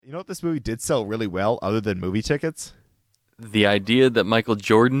You know what this movie did sell really well, other than movie tickets? The idea that Michael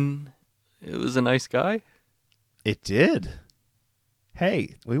Jordan was a nice guy? It did.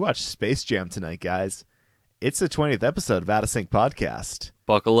 Hey, we watched Space Jam tonight, guys. It's the 20th episode of Out of Sync Podcast.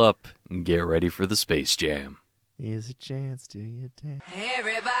 Buckle up and get ready for the Space Jam. Here's a chance to you dance.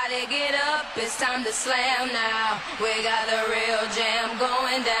 Everybody get up, it's time to slam now. We got the real jam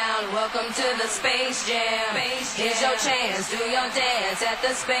going down. Welcome to the Space Jam. Here's your chance, do your dance at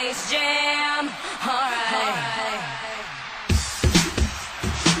the Space Jam. Alright.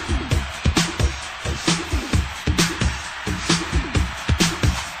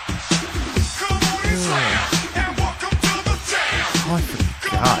 Oh, I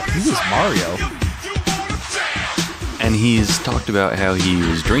forgot. He was Mario. And he's talked about how he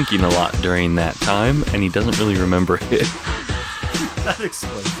was drinking a lot during that time, and he doesn't really remember it. That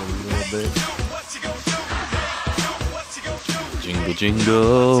explains a little bit. Jingle,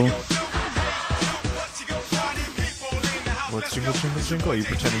 jingle. What's jingle, jingle, jingle? Are you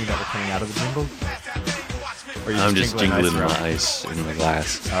pretending that we're coming out of the jingle? Or are you I'm just jingling ice my ice in the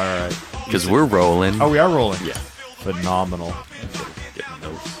glass. All right. Because we're rolling. Oh, we are rolling? Yeah. Phenomenal. Getting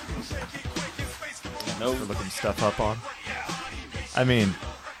notes. For looking stuff up on. I mean,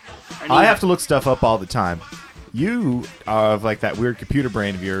 I have to look stuff up all the time. You are of like that weird computer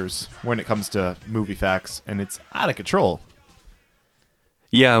brain of yours when it comes to movie facts, and it's out of control.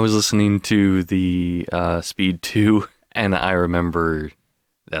 Yeah, I was listening to the Speed 2, and I remember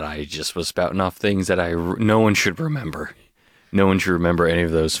that I just was spouting off things that no one should remember. No one should remember any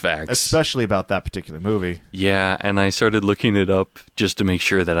of those facts. Especially about that particular movie. Yeah, and I started looking it up just to make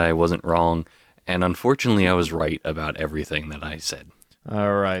sure that I wasn't wrong. And unfortunately, I was right about everything that I said.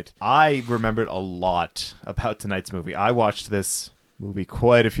 All right. I remembered a lot about tonight's movie. I watched this movie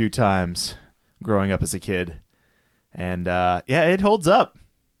quite a few times growing up as a kid. And, yeah, it holds up.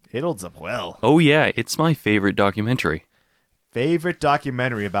 It holds up well. Oh, yeah, it's my favorite documentary. Favorite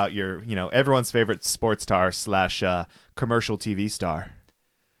documentary about your, everyone's favorite sports star / commercial TV star.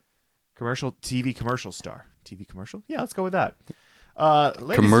 Commercial star. TV commercial? Yeah, let's go with that.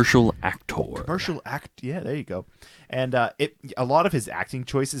 Commercial actor. Commercial act. Yeah, there you go. And a lot of his acting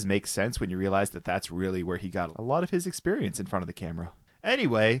choices make sense when you realize that that's really where he got a lot of his experience in front of the camera.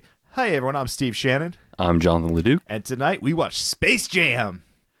 Anyway, hi everyone, I'm Steve Shannon. I'm Jonathan Leduc. And tonight we watch Space Jam.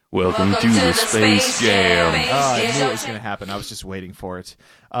 Welcome to the Space Jam. I knew it was going to happen. I was just waiting for it.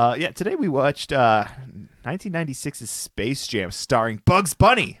 Today we watched 1996's Space Jam starring Bugs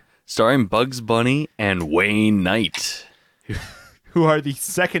Bunny. Starring Bugs Bunny and Wayne Knight. Who are the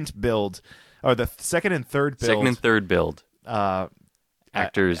second build, or the second and third build. Second and third build.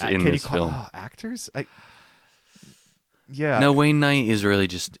 Actors in this film. Actors? Yeah. No, Wayne Knight is really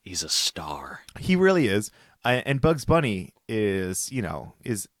he's a star. He really is. And Bugs Bunny is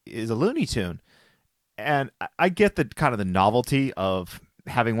a Looney Tune. And I get the kind of the novelty of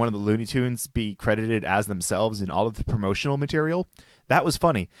having one of the Looney Tunes be credited as themselves in all of the promotional material. That was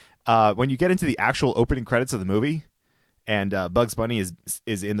funny. When you get into the actual opening credits of the movie, and Bugs Bunny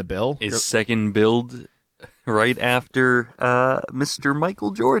is in the bill. Is second build right after Mr.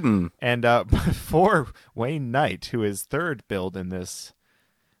 Michael Jordan. And for Wayne Knight, who is third build in this,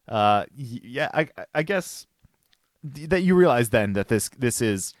 I guess that you realize then that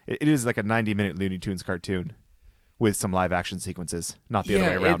it is like a 90-minute Looney Tunes cartoon with some live action sequences, not the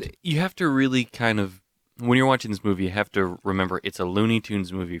other way around. You have to really kind of, when you're watching this movie, you have to remember it's a Looney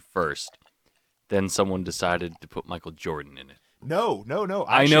Tunes movie first. Then someone decided to put Michael Jordan in it. No. Actually,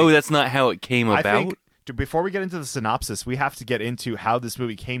 I know that's not how it came about. I think, before we get into the synopsis, we have to get into how this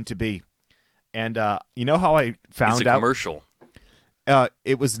movie came to be. And you know how I found out? It's a commercial.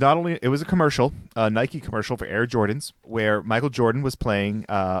 It was a commercial, a Nike commercial for Air Jordans, where Michael Jordan was playing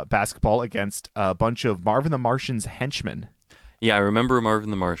basketball against a bunch of Marvin the Martian's henchmen. Yeah, I remember Marvin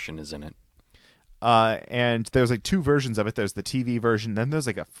the Martian is in it. And there's like two versions of it. There's the TV version, then there's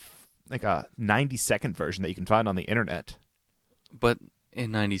like a 90-second version that you can find on the internet. But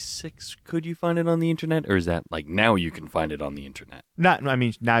in 96, could you find it on the internet? Or is that like now you can find it on the internet? Now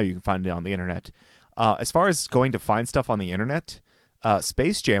you can find it on the internet. As far as going to find stuff on the internet,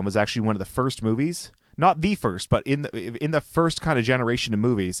 Space Jam was actually one of the first movies, not the first, but in the first kind of generation of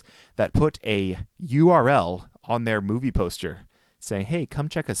movies that put a URL on their movie poster saying, hey, come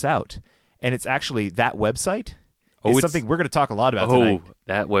check us out. And it's actually that website. It's something we're going to talk a lot about tonight. Oh,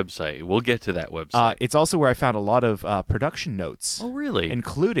 that website. We'll get to that website. It's also where I found a lot of production notes. Oh, really?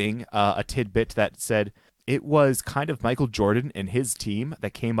 Including a tidbit that said it was kind of Michael Jordan and his team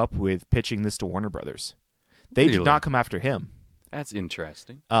that came up with pitching this to Warner Brothers. They did not come after him. That's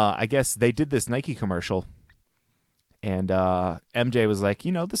interesting. I guess they did this Nike commercial, And MJ was like,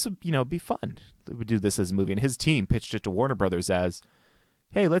 this would, be fun. We would do this as a movie. And his team pitched it to Warner Brothers as,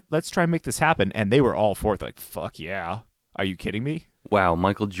 hey, let's try and make this happen. And they were all for it. Like, fuck yeah. Are you kidding me? Wow,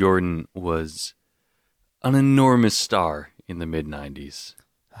 Michael Jordan was an enormous star in the mid-90s.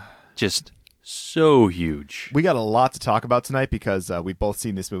 Just so huge. We got a lot to talk about tonight because we've both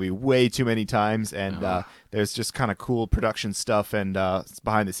seen this movie way too many times, and there's just kind of cool production stuff and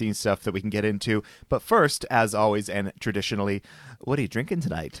behind-the-scenes stuff that we can get into. But first, as always and traditionally, what are you drinking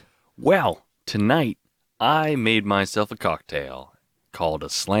tonight? Well, tonight I made myself a cocktail called a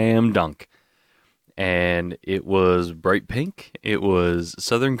Slam Dunk. And it was bright pink. It was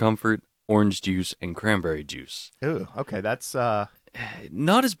Southern Comfort, orange juice, and cranberry juice. Ooh, okay, that's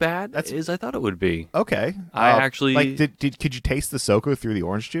not as bad as I thought it would be. okay. I actually like. Could you taste the SoCo through the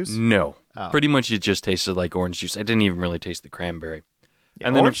orange juice? No, Oh. pretty much it just tasted like orange juice. I didn't even really taste the cranberry. Yeah,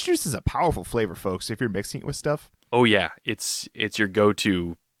 And then orange juice is a powerful flavor, folks. If you're mixing it with stuff. Oh yeah, it's your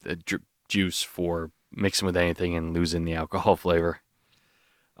go-to juice for mixing with anything and losing the alcohol flavor.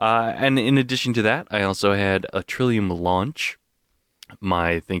 And in addition to that, I also had a Trillium launch.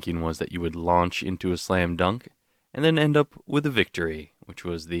 My thinking was that you would launch into a slam dunk and then end up with a victory, which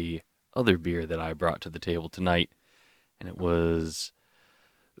was the other beer that I brought to the table tonight. And it was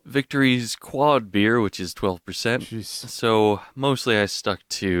Victory's Quad beer, which is 12%. Jeez. So mostly I stuck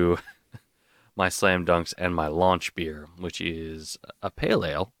to my slam dunks and my launch beer, which is a pale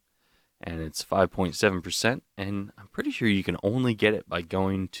ale. And it's 5.7%, and I'm pretty sure you can only get it by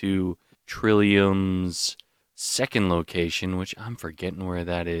going to Trillium's second location, which I'm forgetting where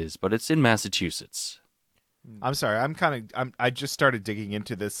that is, but it's in Massachusetts. I'm sorry. I just started digging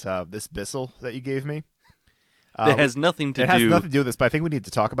into this this Bissell that you gave me. It has nothing to It do. has nothing to do with this, but I think we need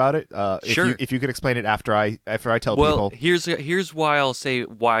to talk about it. Sure. If you could explain it after I tell Well, people. here's why I'll say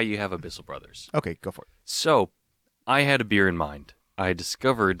why you have a Bissell Brothers. Okay, go for it. So, I had a beer in mind. I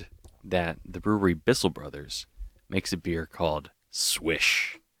discovered that the brewery Bissell Brothers makes a beer called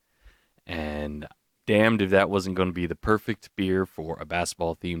Swish. And damned if that wasn't going to be the perfect beer for a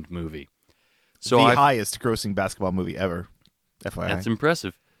basketball-themed movie. So The highest grossing basketball movie ever. FYI. That's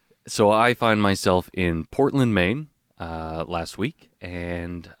impressive. So I find myself in Portland, Maine last week,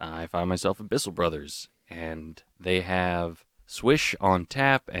 and I find myself at Bissell Brothers. And they have Swish on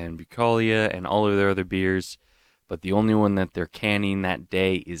tap and Bucolica and all of their other beers. But the only one that they're canning that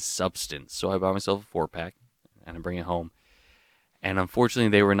day is Substance. So I buy myself a 4-pack, and I bring it home. And unfortunately,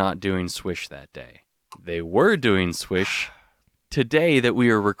 they were not doing Swish that day. They were doing Swish today that we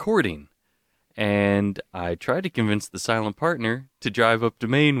are recording. And I tried to convince the silent partner to drive up to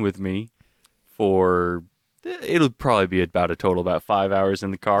Maine with me for, it'll probably be about a total about 5 hours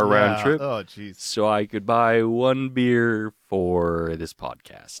in the car round trip. Oh, jeez. So I could buy one beer for this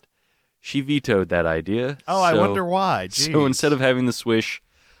podcast. She vetoed that idea. Oh, I so- wonder why. Jeez. So instead of having the Swish,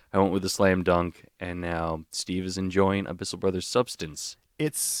 I went with the Slam Dunk, and now Steve is enjoying a Bissell Brothers Substance.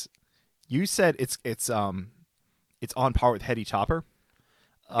 You said it's on par with Hetty Topper.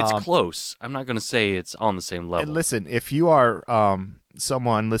 It's close. I'm not going to say it's on the same level. And listen, if you are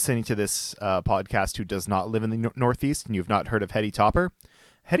someone listening to this podcast who does not live in the Northeast and you've not heard of Hetty Topper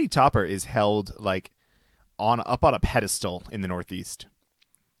is held like up on a pedestal in the Northeast.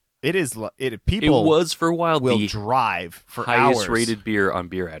 People it was for a while will the drive for highest hours. rated beer on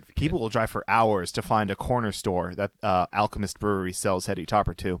Beer Advocate. People will drive for hours to find a corner store that Alchemist Brewery sells Hetty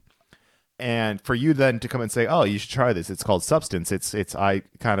Topper to. And for you then to come and say, "Oh, you should try this. It's called Substance." It's I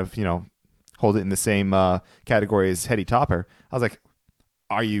kind of hold it in the same category as Hetty Topper. I was like,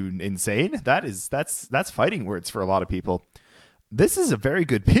 "Are you insane? That's fighting words for a lot of people." This is a very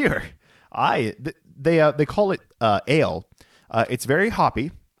good beer. They call it ale. It's very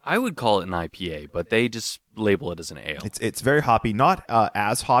hoppy. I would call it an IPA, but they just label it as an ale. It's very hoppy, not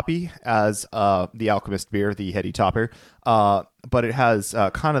as hoppy as the Alchemist beer, the Hetty Topper, but it has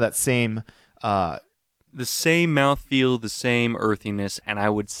kind of that same. The same mouthfeel, the same earthiness, and I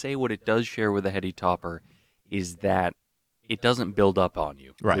would say what it does share with the Hetty Topper is that it doesn't build up on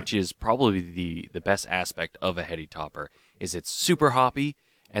you, Right. which is probably the best aspect of a Hetty Topper, is it's super hoppy,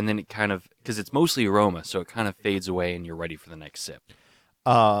 and then it kind of, because it's mostly aroma, so it kind of fades away and you're ready for the next sip.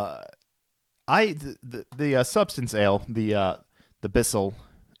 The Substance ale, the Bissell,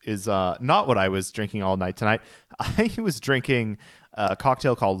 is not what I was drinking all night tonight. I was drinking a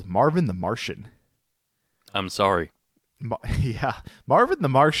cocktail called Marvin the Martian. I'm sorry. Yeah, Marvin the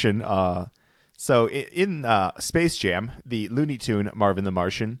Martian. So in Space Jam, the Looney Tune Marvin the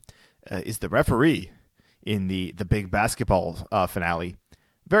Martian is the referee in the big basketball finale.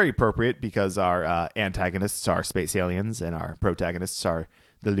 Very appropriate because our antagonists are space aliens and our protagonists are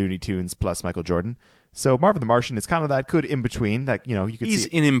the Looney Tunes plus Michael Jordan. So Marvin the Martian is kind of that good in between that you could He's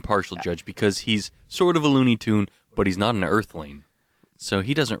see. an impartial judge because he's sort of a Looney Tune, but he's not an Earthling. So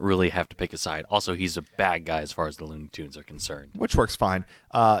he doesn't really have to pick a side. Also, he's a bad guy as far as the Looney Tunes are concerned. Which works fine.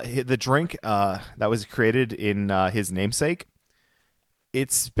 The drink that was created in his namesake,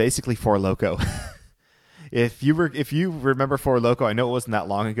 it's basically Four Loko. If you remember Four Loko, I know it wasn't that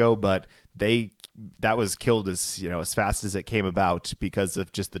long ago, but that was killed as fast as it came about because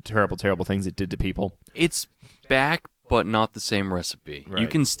of just the terrible, terrible things it did to people. It's back, but not the same recipe. Right. You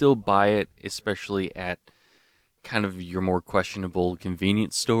can still buy it, especially at kind of your more questionable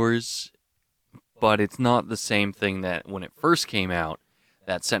convenience stores, but it's not the same thing that when it first came out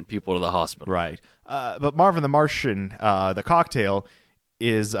that sent people to the hospital. Right. But Marvin the Martian, the cocktail,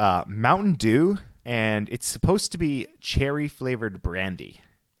 is Mountain Dew, and it's supposed to be cherry-flavored brandy.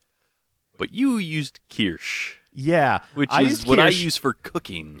 But you used Kirsch, Yeah. which I is used what I Kirsch. use for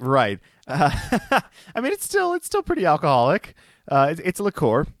cooking. Right. I mean, it's still pretty alcoholic. It's a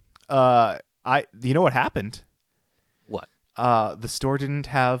liqueur. You know what happened? What? The store didn't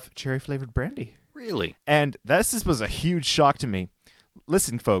have cherry-flavored brandy. Really? And this was a huge shock to me.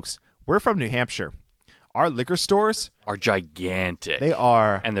 Listen, folks, we're from New Hampshire. Our liquor stores, Are gigantic. they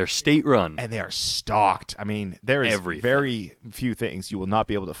are, And they're state run. and they are stocked. I mean, there is Everything. very few things you will not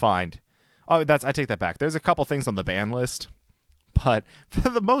be able to find. Oh, I take that back. There's a couple things on the ban list, but for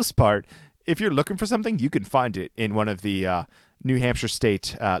the most part, if you're looking for something, you can find it in one of the New Hampshire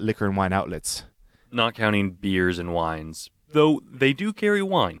state liquor and wine outlets. Not counting beers and wines. Though they do carry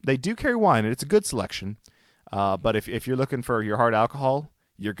wine. They do carry wine, and it's a good selection. But if you're looking for your hard alcohol,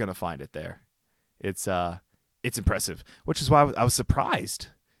 you're gonna find it there. It's impressive, which is why I was surprised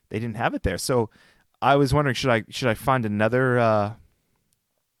they didn't have it there. So I was wondering, should I find another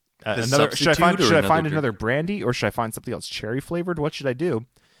should I find another another brandy, or should I find something else cherry flavored? What should I do?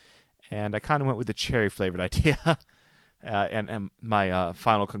 And I kind of went with the cherry flavored idea. And my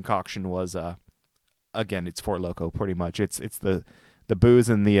final concoction was again, it's Four Loko, pretty much. It's the booze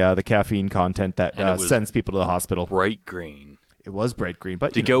and the caffeine content that And it was sends people to the hospital. Bright green. It was bright green,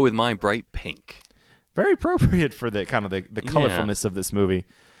 but To go with my bright pink. very appropriate for the kind of the colorfulness of this movie.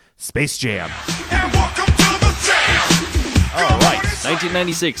 Space Jam. And welcome to the jam. All right,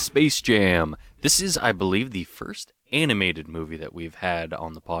 1996 Space Jam. This is, I believe, the first animated movie that we've had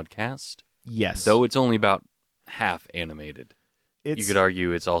on the podcast. Yes, Though it's only about half animated. it's, You could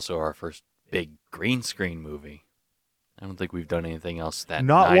argue it's also our first big green screen movie. I don't think we've done anything else that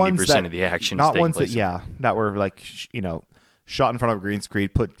not 90% ones that of the action not is taking ones place. that were like shot in front of a green screen,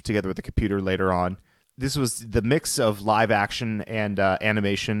 put together with a computer later on. This was the mix of live action and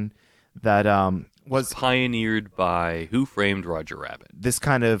animation that was Pioneered by Who Framed Roger Rabbit. this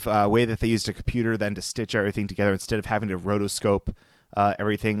kind of way that they used a computer then to stitch everything together instead of having to rotoscope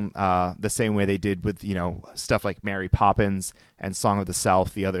everything the same way they did with stuff like Mary Poppins and Song of the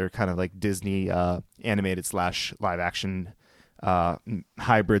South, the other kind of like Disney animated / live action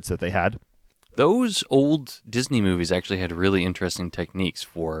hybrids that they had. Those old Disney movies actually had really interesting techniques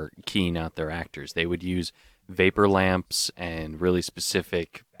for keying out their actors. They would use vapor lamps and really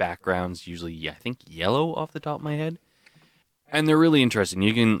specific backgrounds, usually I think yellow off the top of my head. And they're really interesting.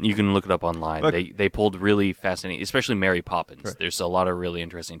 You can look it up online. Look- They pulled really fascinating, especially Mary Poppins. Right. There's a lot of really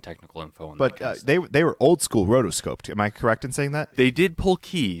interesting technical info on that. But kind of stuff. they were old school rotoscoped. Am I correct in saying that? They did pull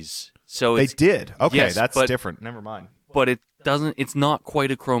keys. So They it's, did. Okay, yes, that's but- different. Never mind. but it's not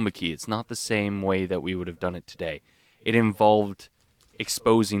quite a chroma key. It's not the same way that we would have done it today. It involved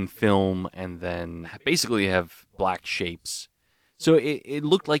exposing film and then basically have black shapes. So it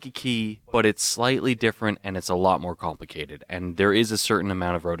looked like a key, but it's slightly different and it's a lot more complicated. And there is a certain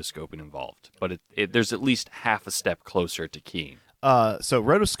amount of rotoscoping involved, but there's at least half a step closer to keying. So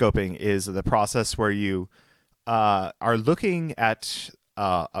rotoscoping is the process where you are looking at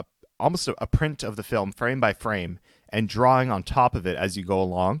almost a print of the film frame by frame and drawing on top of it as you go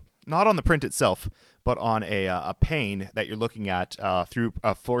along. Not on the print itself, but on a pane that you're looking at through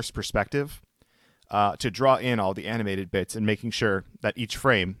a forced perspective to draw in all the animated bits and making sure that each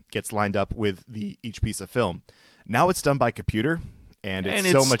frame gets lined up with each piece of film. Now it's done by computer, and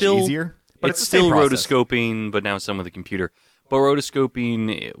it's so much still- easier. But it's the same still process. rotoscoping, but now some with the computer. But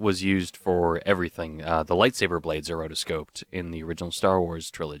rotoscoping was used for everything. The lightsaber blades are rotoscoped in the original Star Wars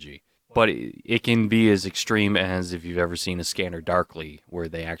trilogy. But it can be as extreme as if you've ever seen A Scanner Darkly, where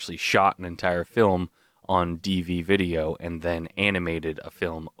they actually shot an entire film on DV video and then animated a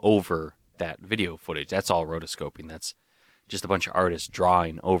film over that video footage. That's all rotoscoping. That's just a bunch of artists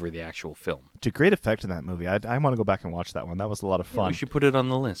drawing over the actual film. To great effect in that movie. I want to go back and watch that one. That was a lot of fun. We should put it on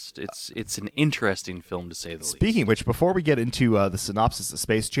the list. It's an interesting film, to say the least. Speaking of which, before we get into the synopsis of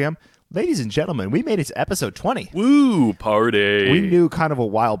Space Jam, Ladies and gentlemen, we made it to episode 20. Woo, party. We knew kind of a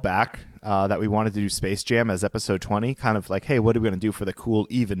while back that we wanted to do Space Jam as episode 20. Kind of like, hey, what are we going to do for the cool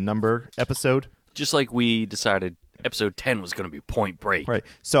even number episode? Just like we decided episode 10 was going to be Point Break. Right.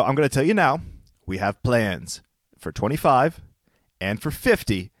 So I'm going to tell you now, we have plans for 25 and for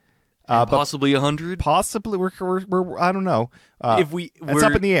 50. And But possibly 100. possibly, we're I don't know. If it's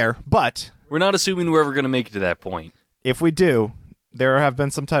up in the air. But we're not assuming we're ever going to make it to that point. if we do, there have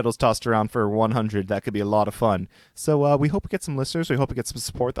been some titles tossed around for 100. That could be a lot of fun. So we hope we get some listeners. We hope we get some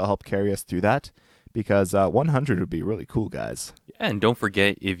support that'll help carry us through that. Because 100 would be really cool, guys. Yeah, and don't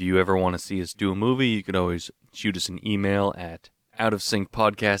forget, if you ever want to see us do a movie, you could always shoot us an email at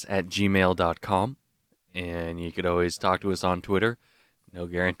outofsyncpodcast@gmail.com. And you could always talk to us on Twitter. No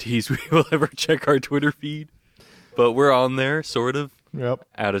guarantees we will ever check our Twitter feed. But we're on there, sort of. Yep.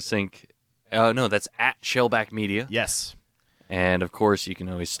 Out of Sync. No, that's at Shellback Media. Yes. And, of course, you can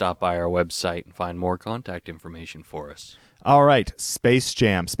always stop by our website and find more contact information for us. All right. Space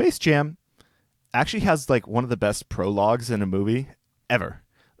Jam. Space Jam actually has like one of the best prologues in a movie ever.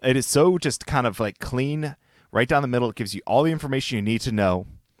 It is so just kind of like clean, right down the middle. It gives you all the information you need to know.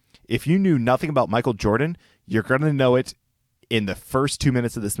 If you knew nothing about Michael Jordan, you're going to know it in the first 2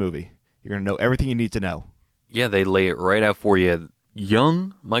 minutes of this movie. You're going to know everything you need to know. Yeah, they lay it right out for you.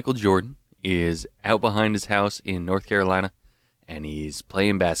 Young Michael Jordan is out behind his house in North Carolina, and he's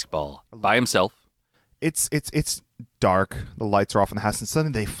playing basketball by himself. It's dark. The lights are off in the house, and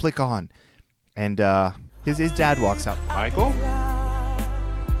suddenly they flick on. And his dad walks out. Michael?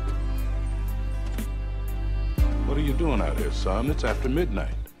 What are you doing out here, son? It's after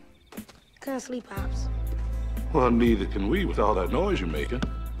midnight. Couldn't sleep, Pops. Well, neither can we with all that noise you're making.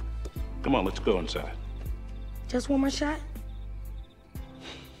 Come on, let's go inside. Just one more shot?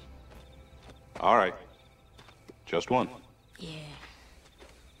 All right. Just one. Yeah.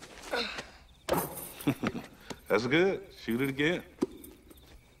 That's good. Shoot it again.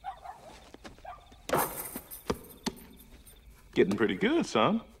 Getting pretty good,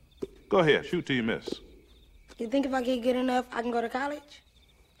 son. Go ahead, shoot till you miss. You think if I get good enough, I can go to college?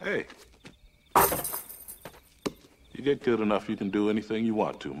 Hey. You get good enough, you can do anything you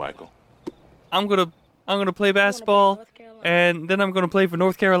want to, Michael. I'm gonna play basketball, North Carolina. and then I'm gonna play for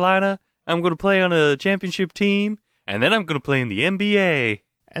North Carolina. I'm gonna play on a championship team, and then I'm gonna play in the NBA.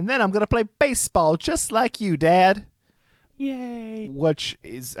 And then I'm going to play baseball just like you, Dad. Yay! Which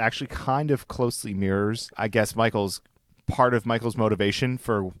is actually kind of closely mirrors, I guess, part of Michael's motivation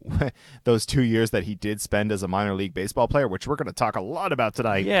for those 2 years that he did spend as a minor league baseball player, which we're going to talk a lot about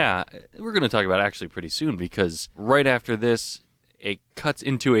tonight. Yeah, we're gonna talk about it actually pretty soon, because right after this, it cuts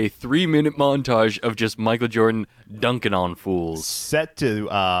into a 3-minute montage of just Michael Jordan dunking on fools. Set to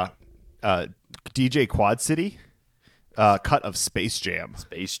DJ Quad City, cut of Space Jam.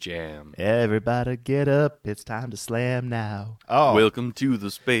 Space Jam. Everybody get up, it's time to slam now. Oh, Welcome to the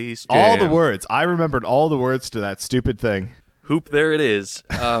Space Jam. all the words. I remembered all the words to that stupid thing. Hoop, there it is.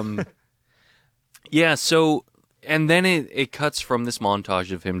 Yeah, so, and then it cuts from this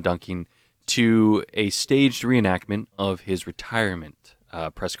montage of him dunking to a staged reenactment of his retirement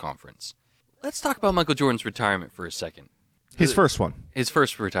press conference. Let's talk about Michael Jordan's retirement for a second. His first one. His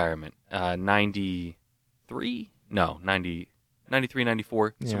first retirement, 93? No, 93,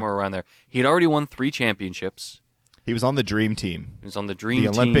 94, somewhere around there. He had already won 3 championships. He was on the Dream Team, He was on the Dream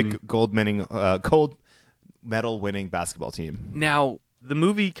the Team. Olympic gold medal winning basketball team. Now, the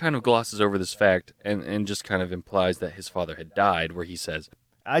movie kind of glosses over this fact and just kind of implies that his father had died, where he says,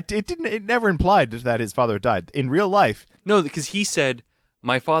 It never implied that his father died in real life. no, because he said,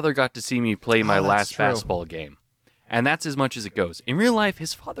 my father got to see me play my Oh, that's last true. basketball game. And that's as much as it goes. In real life,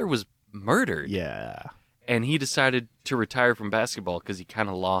 his father was murdered. Yeah. And he decided to retire from basketball because he kind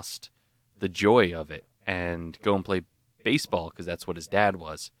of lost the joy of it and go and play baseball because that's what his dad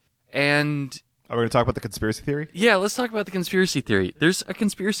was. And Are we going to talk about the conspiracy theory? yeah, let's talk about the conspiracy theory. There's a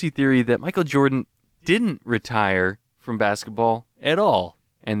conspiracy theory that Michael Jordan didn't retire from basketball at all,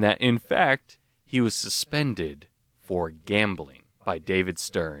 and that, in fact, he was suspended for gambling by David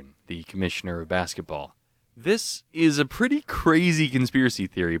Stern, the commissioner of basketball. This is a pretty crazy conspiracy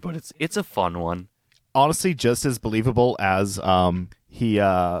theory, but it's a fun one. Honestly, just as believable as he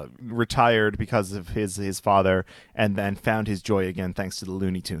retired because of his father and then found his joy again thanks to the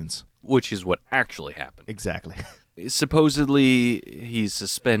Looney Tunes. Which is what actually happened. Exactly. Supposedly, he's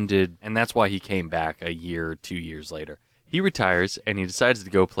suspended, and that's why he came back a year, 2 years later. He retires, and he decides to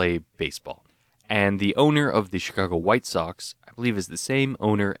go play baseball. And the owner of the Chicago White Sox, I believe, is the same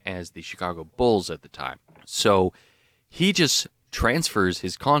owner as the Chicago Bulls at the time. So he just transfers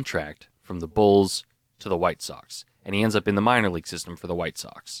his contract from the Bulls to the White Sox. and he ends up in the minor league system for the White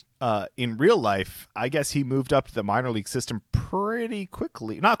Sox. In real life, I guess he moved up to the minor league system pretty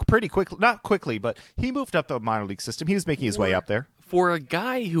quickly. Not quickly, but he moved up the minor league system. He was making his way up there. For a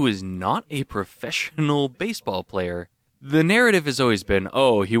guy who is not a professional baseball player, the narrative has always been,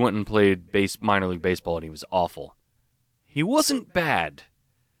 oh, he went and played minor league baseball and he was awful. He wasn't bad.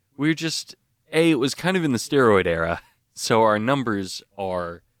 We're just, it was kind of in the steroid era, so our numbers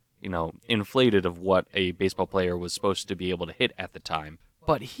are, inflated of what a baseball player was supposed to be able to hit at the time.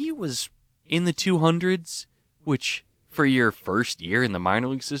 But he was in the 200s, which for your first year in the minor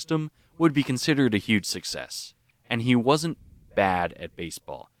league system would be considered a huge success. And he wasn't bad at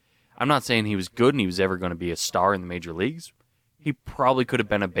baseball. I'm not saying he was good and he was ever going to be a star in the major leagues. He probably could have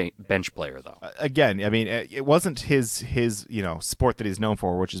been a bench player, though. Again, I mean, it wasn't his sport that he's known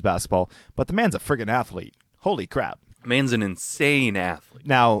for, which is basketball, but the man's a friggin' athlete. Holy crap. Man's an insane athlete.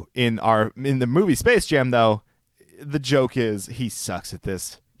 Now, in the movie Space Jam, though, the joke is he sucks at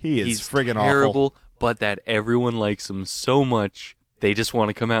this. He's friggin' terrible, awful. But that everyone likes him so much, they just want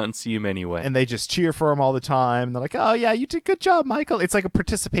to come out and see him anyway. And they just cheer for him all the time. And they're like, oh, yeah, you did a good job, Michael. It's like a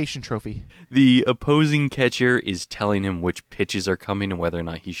participation trophy. The opposing catcher is telling him which pitches are coming and whether or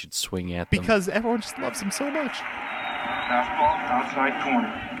not he should swing at them. Because everyone just loves him so much. Fastball, outside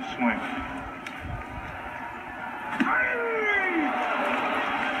corner. Swing.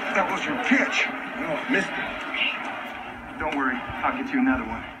 That was your pitch. No, missed it. Don't worry, I'll get you another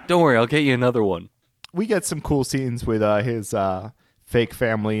one. Don't worry, I'll get you another one. We get some cool scenes with his fake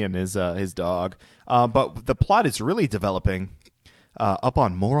family and his dog. But the plot is really developing up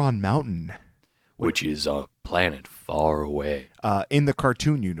on Moron Mountain. Which is a planet far away. In the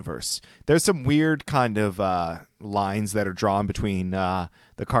cartoon universe. There's some weird kind of lines that are drawn between the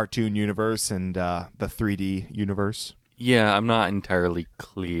cartoon universe and the 3D universe. Yeah, I'm not entirely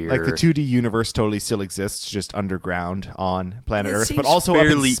clear. Like the 2D universe totally still exists, just underground on planet Earth, seems but also up in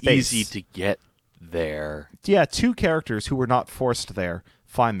fairly space. easy to get there. Yeah, two characters who were not forced there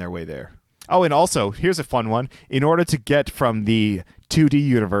find their way there. Oh, and also, here's a fun one. In order to get from the 2D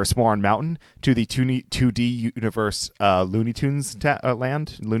universe, Moron Mountain, to the 2D universe Looney Tunes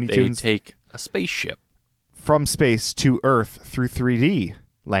land, Looney Tunes, They take a spaceship. from space to Earth through 3D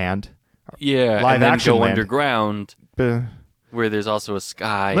land. Yeah, Live and then action go land. underground Uh, where there's also a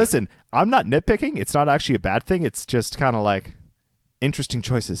sky. Listen, I'm not nitpicking. It's not actually a bad thing. It's just kind of like interesting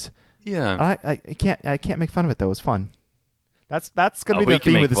choices. Yeah. I can't make fun of it though. It's fun. That's going to Oh, be we the can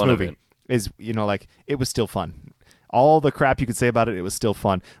theme make of this fun of movie. it. Is like it was still fun. All the crap you could say about it, it was still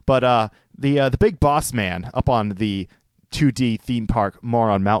fun. But the big boss man up on the 2D theme park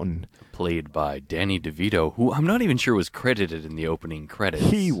Moron Mountain, Played by Danny DeVito, who I'm not even sure was credited in the opening credits.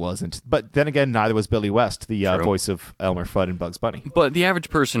 he wasn't. But then again, neither was Billy West, the True. voice of Elmer Fudd and Bugs Bunny. But the average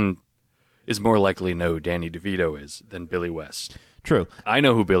person is more likely to know who Danny DeVito is than Billy West. True. I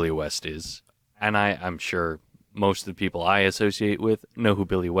know who Billy West is, and I'm sure most of the people I associate with know who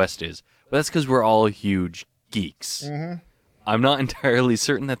Billy West is. But that's because we're all huge geeks. Mm-hmm. I'm not entirely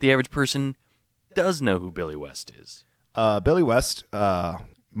certain that the average person does know who Billy West is. Billy West,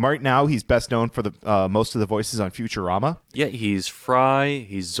 right now he's best known for the most of the voices on Futurama. Yeah, he's Fry,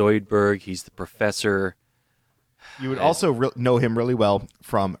 he's Zoidberg, he's the professor, You would also know him really well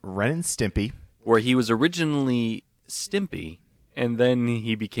from Ren and Stimpy. where he was originally Stimpy, and then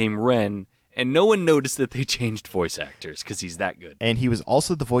he became Ren, and no one noticed that they changed voice actors because he's that good. And he was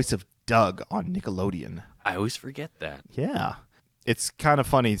also the voice of Doug on Nickelodeon. I always forget that. Yeah. It's kind of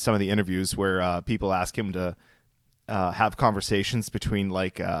funny, some of the interviews where people ask him to have conversations between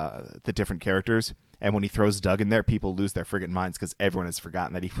like the different characters. And when he throws Doug in there, people lose their friggin' minds because everyone has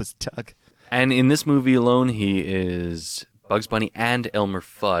forgotten that he was Doug. And in this movie alone, he is Bugs Bunny and Elmer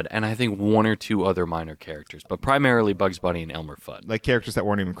Fudd, and I think one or two other minor characters, but primarily Bugs Bunny and Elmer Fudd. Like characters that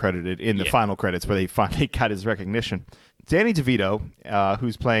weren't even credited in the Yeah. final credits where they finally got his recognition. Danny DeVito,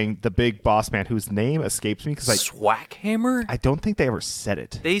 who's playing the big boss man, whose name escapes me because Swackhammer? I don't think they ever said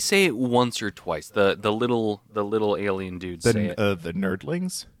it. They say it once or twice. The little alien dudes say it. The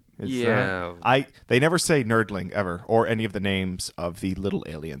nerdlings? Yeah. They never say nerdling ever, or any of the names of the little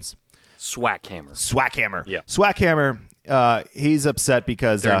aliens. Swackhammer. Swackhammer. Yeah. Swackhammer, he's upset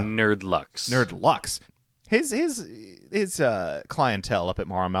because They're Nerd Lux. Nerd Lux. His clientele up at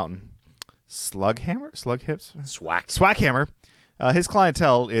Moron Mountain. Slughammer? Slughips? Swack. Swackhammer. His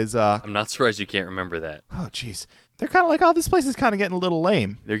clientele is I'm not surprised you can't remember that. oh jeez. They're kind of like, oh, this place is kind of getting a little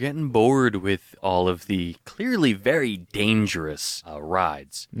lame. They're getting bored with all of the clearly very dangerous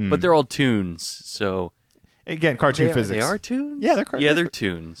rides, but they're all tunes, so Again, cartoon physics. They are tunes. Yeah, they're yeah, they're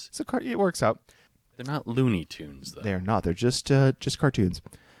tunes. It works out. They're not Looney Tunes though. They're not. They're just cartoons.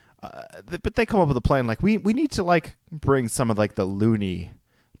 But they come up with a plan like we need to like bring some of like the loony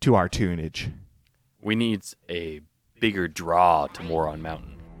to our tunage. We need a bigger draw to Moron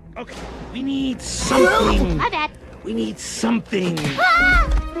Mountain. Okay, we need something. My bad. We need something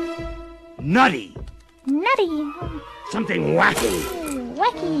nutty. Nutty. Something wacky.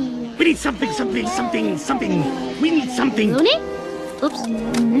 Wacky. We need something. We need something. Loony? Oops.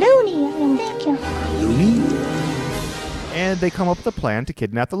 Loony. Thank you. Loony? And they come up with a plan to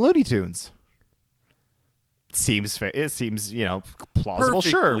kidnap the Looney Tunes. It seems plausible.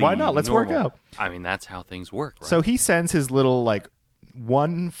 Sure, why not? Let's work normal. out. I mean, that's how things work, right? So he sends his little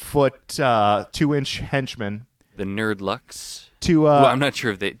 1 foot 2-inch henchman the Nerdlux. to. Well, I'm not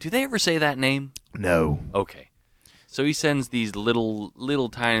sure if do they ever say that name? No. Okay. So he sends these little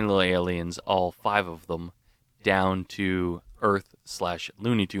tiny little aliens, all 5 of them, down to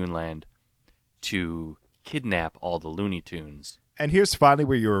Earth/Looney Tune Land to kidnap all the Looney Tunes. And here's finally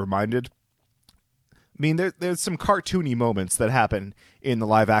where you're reminded. I mean, there's some cartoony moments that happen in the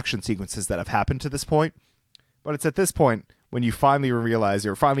live action sequences that have happened to this point, but it's at this point when you finally realize,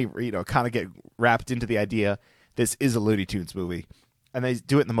 or finally kind of get wrapped into the idea this is a Looney Tunes movie, and they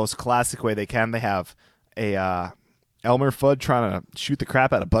do it in the most classic way they can. They have a Elmer Fudd trying to shoot the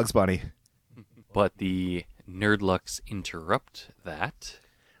crap out of Bugs Bunny, but the Nerdlux interrupt that.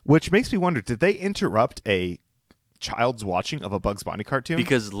 which makes me wonder: did they interrupt a child's watching of a Bugs Bunny cartoon?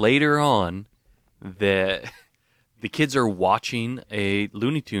 Because later on, the kids are watching a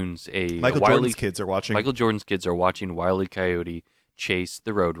Looney Tunes. Michael Jordan's kids are watching. Michael Jordan's kids are watching Wile E. Coyote chase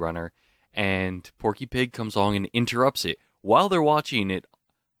the Roadrunner, and Porky Pig comes along and interrupts it while they're watching it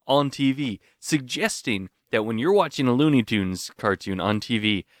on TV, suggesting that when you're watching a Looney Tunes cartoon on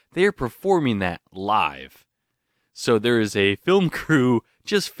TV, they are performing that live. So there is a film crew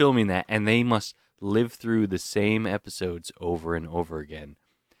just filming that, and they must live through the same episodes over and over again.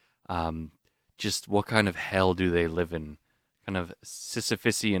 Just what kind of hell do they live in? Kind of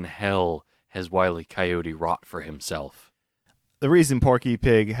Sisyphusian hell has Wile E. Coyote wrought for himself. The reason Porky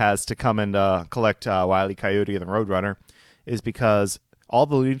Pig has to come and collect Wile E. Coyote and the Roadrunner is because all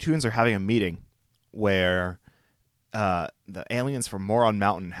the Looney Tunes are having a meeting where the aliens from Moron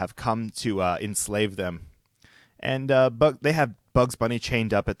Mountain have come to enslave them. And they have Bugs Bunny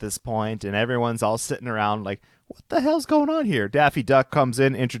chained up at this point, and everyone's all sitting around like, what the hell's going on here? Daffy Duck comes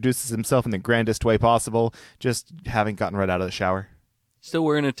in, introduces himself in the grandest way possible, just having gotten right out of the shower. Still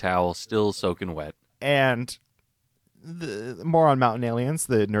wearing a towel, still soaking wet. And the Moron Mountain aliens,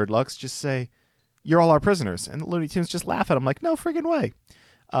 the Nerdlux, just say, you're all our prisoners. And the Looney Tunes just laugh at them like, no friggin' way.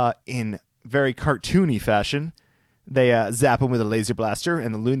 In very cartoony fashion, they zap him with a laser blaster,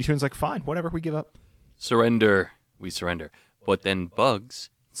 and the Looney Tunes like, fine, whatever, we give up. Surrender. We surrender. But then Bugs,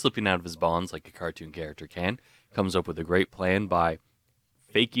 slipping out of his bonds like a cartoon character can, comes up with a great plan by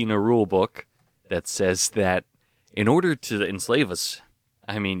faking a rule book that says that in order to enslave us,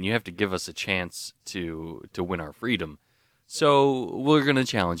 I mean, you have to give us a chance to win our freedom. So we're going to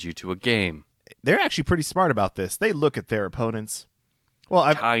challenge you to a game. They're actually pretty smart about this. They look at their opponents.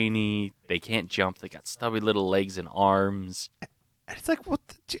 Well, Tiny, they can't jump, they got stubby little legs and arms. And it's like,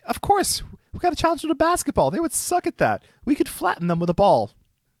 of course, we got to challenge them to basketball. They would suck at that. We could flatten them with a ball.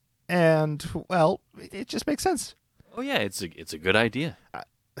 And, well, it just makes sense. Oh, yeah, it's a good idea.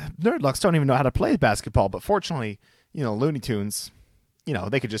 Nerdlux don't even know how to play basketball, but fortunately, Looney Tunes,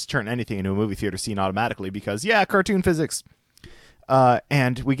 they could just turn anything into a movie theater scene automatically because, cartoon physics.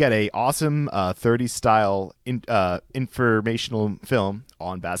 And we get a awesome 30s style informational film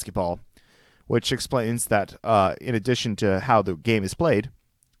on basketball, which explains that in addition to how the game is played,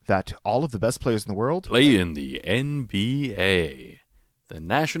 that all of the best players in the world play in the NBA, the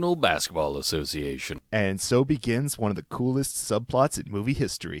National Basketball Association. And so begins one of the coolest subplots in movie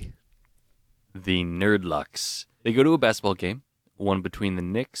history. The Nerdlux. They go to a basketball game, one between the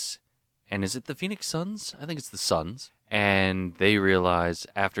Knicks and is it the Phoenix Suns? I think it's the Suns. And they realize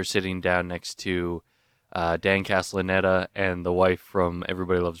after sitting down next to Dan Castellaneta and the wife from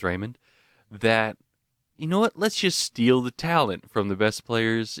Everybody Loves Raymond that, you know what, let's just steal the talent from the best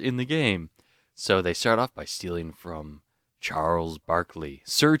players in the game. So they start off by stealing from Charles Barkley,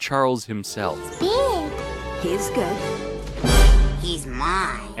 Sir Charles himself. Big. He's good. He's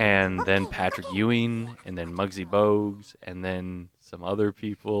mine. And then Patrick Ewing, and then Muggsy Bogues, and then some other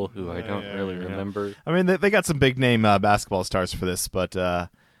people who I don't really remember. I mean, they got some big name basketball stars for this, but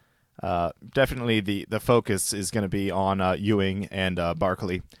definitely the focus is going to be on Ewing and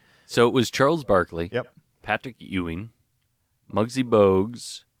Barkley. So it was Charles Barkley, Yep. Patrick Ewing, Muggsy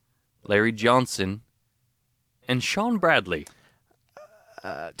Bogues, Larry Johnson, and Sean Bradley.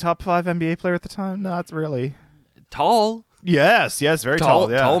 Top 5 NBA player at the time? Not really. Tall. Yes, very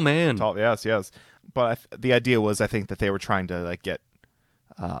tall. Yeah. Tall man. Tall, yes. But the idea was, I think, that they were trying to like get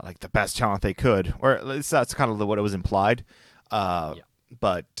like the best talent they could, or at least that's kind of what it was implied.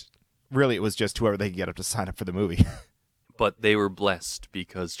 But really, it was just whoever they could get up to sign up for the movie. But they were blessed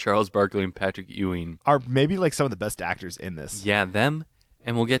because Charles Barkley and Patrick Ewing are maybe like some of the best actors in this. Yeah, them,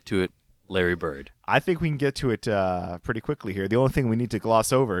 and we'll get to it, Larry Bird. I think we can get to it pretty quickly here. The only thing we need to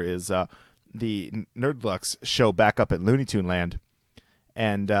gloss over is the Nerdlux show back up at Looney Tune Land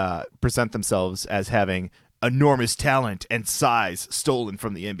and present themselves as having enormous talent and size stolen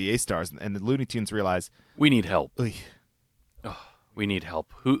from the NBA stars. And the Looney Tunes realize, we need help. Oh, we need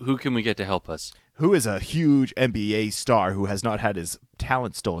help. Who can we get to help us? Who is a huge NBA star who has not had his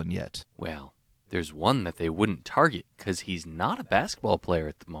talent stolen yet? Well, there's one that they wouldn't target because he's not a basketball player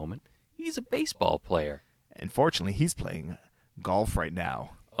at the moment. He's a baseball player. And fortunately, he's playing golf right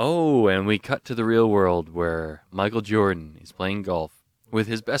now. Oh, and we cut to the real world where Michael Jordan is playing golf with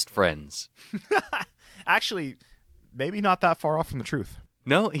his best friends. Actually, maybe not that far off from the truth.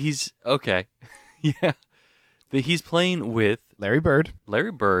 No, he's... Okay. Yeah. He's playing with... Larry Bird.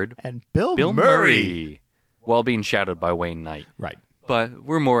 And Bill Murray. While being shadowed by Wayne Knight. Right. But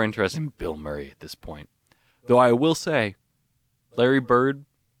we're more interested in Bill Murray at this point. Though I will say, Larry Bird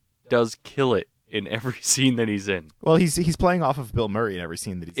does kill it in every scene that he's in. Well, he's playing off of Bill Murray in every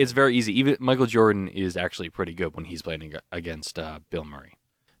scene that he's in. It's very easy. Even Michael Jordan is actually pretty good when he's playing against Bill Murray.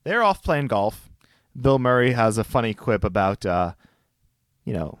 They're off playing golf. Bill Murray has a funny quip about, can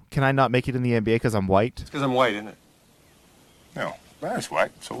I not make it in the NBA because I'm white? It's because I'm white, isn't it? No, Larry's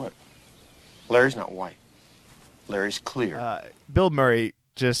white, so what? Larry's not white. Larry's clear. Bill Murray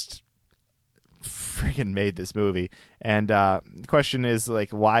just freaking made this movie. And the question is,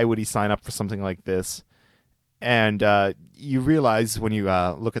 like, why would he sign up for something like this? And you realize when you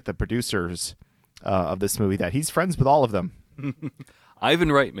look at the producers of this movie that he's friends with all of them. Ivan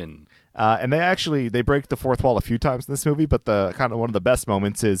Reitman. And they break the fourth wall a few times in this movie, but the kind of one of the best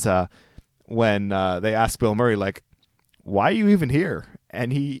moments is when they ask Bill Murray, like, why are you even here?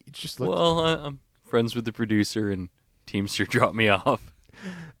 And he just looked... Well, I'm friends with the producer, and Teamster dropped me off.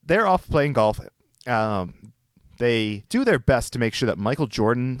 They're off playing golf. They do their best to make sure that Michael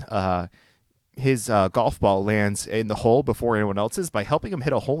Jordan, his golf ball lands in the hole before anyone else's by helping him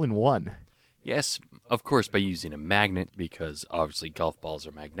hit a hole-in-one. Yes, of course, by using a magnet, because obviously golf balls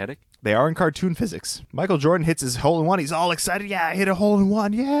are magnetic. They are in cartoon physics. Michael Jordan hits his hole-in-one. He's all excited. Yeah, I hit a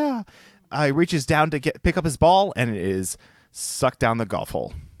hole-in-one. Yeah. He reaches down to pick up his ball, and it is sucked down the golf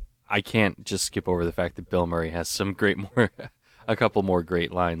hole. I can't just skip over the fact that Bill Murray has a couple more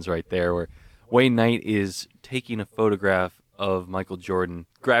great lines right there, where Wayne Knight is taking a photograph of Michael Jordan,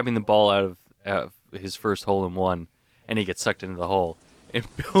 grabbing the ball out of his first hole-in-one, and he gets sucked into the hole. And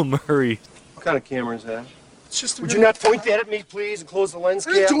Bill Murray... What kind of camera is that? It's just Would you not point that at me, please, and close the lens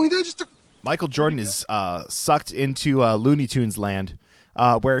cap? doing that just to... Michael Jordan is sucked into Looney Tunes land,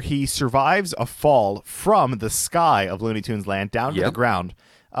 where he survives a fall from the sky of Looney Tunes land down to the ground,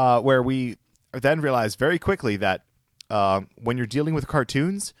 where we then realize very quickly that when you're dealing with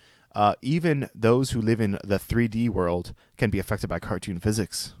cartoons, even those who live in the 3D world can be affected by cartoon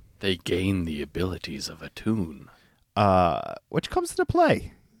physics. They gain the abilities of a toon. Which comes into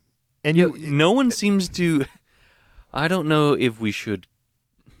play. And no one seems to... I don't know if we should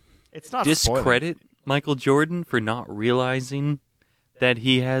discredit Michael Jordan for not realizing that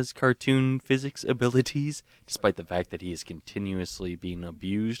he has cartoon physics abilities, despite the fact that he is continuously being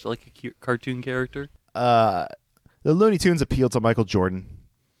abused like a cartoon character. The Looney Tunes appealed to Michael Jordan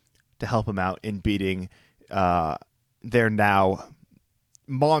to help him out in beating their now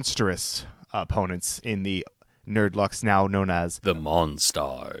monstrous opponents in the Nerdlux, now known as the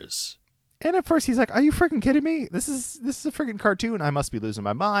Monstars. And at first he's like, "Are you freaking kidding me? This is a freaking cartoon. I must be losing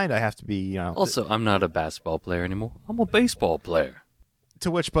my mind. I have to be, Also, I'm not a basketball player anymore. I'm a baseball player." To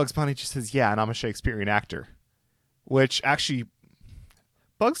which Bugs Bunny just says, "Yeah, and I'm a Shakespearean actor." Which actually,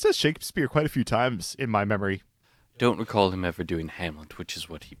 Bugs does Shakespeare quite a few times in my memory. Don't recall him ever doing Hamlet, which is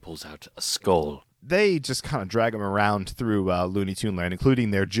what he pulls out a skull. They just kind of drag him around through Looney Tune Land,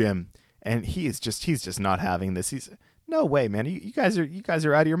 including their gym, and he's just not having this. He's no way, man. You guys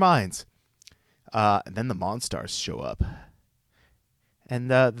are out of your minds. And then the Monstars show up, and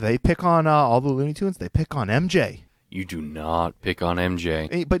they pick on all the Looney Tunes. They pick on MJ. You do not pick on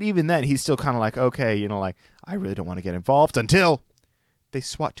MJ. But even then, he's still kind of like, okay, I really don't want to get involved until they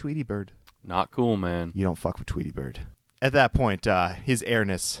swat Tweety Bird. Not cool, man. You don't fuck with Tweety Bird. At that point, his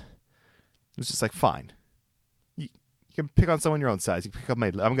airness was just like, fine. You can pick on someone your own size. You can pick up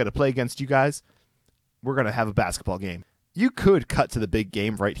I'm going to play against you guys. We're going to have a basketball game. You could cut to the big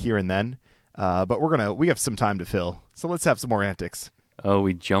game right here and then. But we have some time to fill, so let's have some more antics. Oh,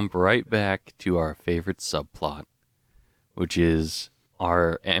 we jump right back to our favorite subplot, which is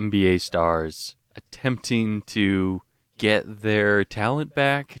our NBA stars attempting to get their talent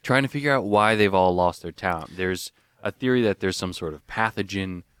back, trying to figure out why they've all lost their talent. There's a theory that there's some sort of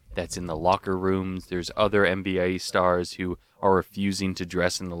pathogen that's in the locker rooms. There's other NBA stars who are refusing to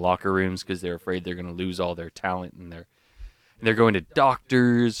dress in the locker rooms because they're afraid they're going to lose all their talent, and they're going to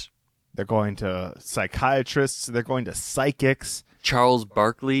doctors. They're going to psychiatrists. They're going to psychics. Charles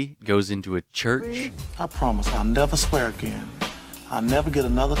Barkley goes into a church. I promise I'll never swear again. I'll never get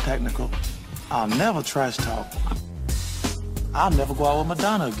another technical. I'll never trash talk. I'll never go out with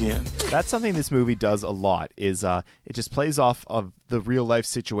Madonna again. That's something this movie does a lot, is it just plays off of the real-life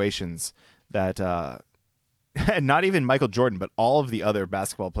situations that, and not even Michael Jordan, but all of the other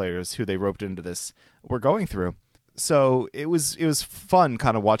basketball players who they roped into this were going through. So it was fun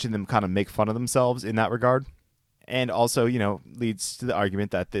kind of watching them kind of make fun of themselves in that regard. And also, leads to the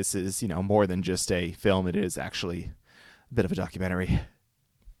argument that this is, more than just a film. It is actually a bit of a documentary.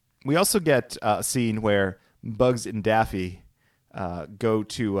 We also get a scene where Bugs and Daffy go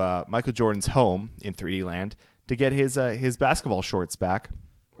to Michael Jordan's home in 3D Land to get his basketball shorts back.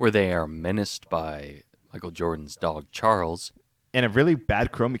 Where they are menaced by Michael Jordan's dog, Charles. And a really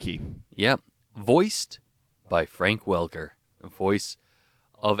bad chroma key. Yep. Voiced by Frank Welker, voice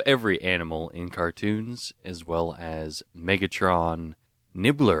of every animal in cartoons, as well as Megatron,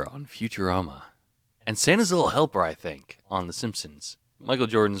 Nibbler on Futurama, and Santa's Little Helper, I think, on The Simpsons. Michael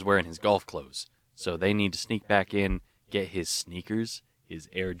Jordan's wearing his golf clothes, so they need to sneak back in, get his sneakers, his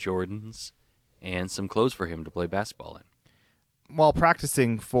Air Jordans, and some clothes for him to play basketball in. While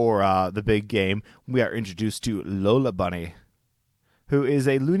practicing for the big game, we are introduced to Lola Bunny, who is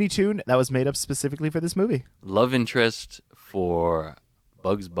a Looney Tune that was made up specifically for this movie. Love interest for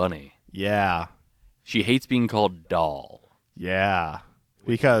Bugs Bunny. Yeah. She hates being called Doll. Yeah.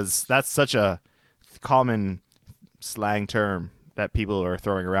 Because that's such a common slang term that people are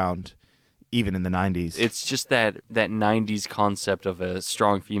throwing around, even in the 90s. It's just that 90s concept of a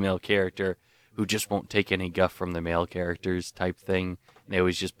strong female character who just won't take any guff from the male characters type thing. They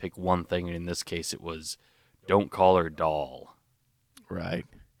always just pick one thing, and in this case it was, don't call her Doll. Right.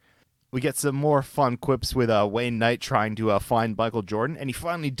 We get some more fun quips with Wayne Knight trying to find Michael Jordan, and he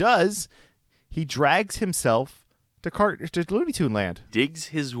finally does. He drags himself to Looney Tune Land. Digs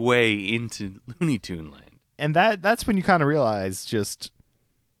his way into Looney Tune Land. And that's when you kind of realize just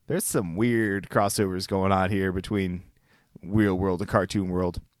there's some weird crossovers going on here between real world and cartoon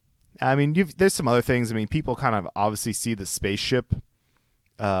world. I mean, there's some other things. I mean, people kind of obviously see the spaceship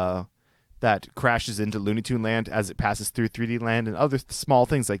that crashes into Looney Tune Land as it passes through 3D Land and other small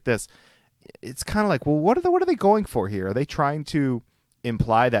things like this. It's kind of like, well, what are they going for here? Are they trying to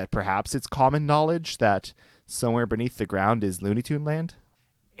imply that perhaps it's common knowledge that somewhere beneath the ground is Looney Tune Land?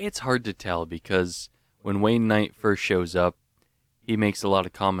 It's hard to tell because when Wayne Knight first shows up, he makes a lot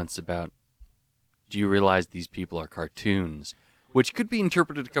of comments about, do you realize these people are cartoons? Which could be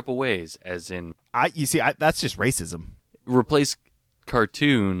interpreted a couple ways, as in... that's just racism. Replace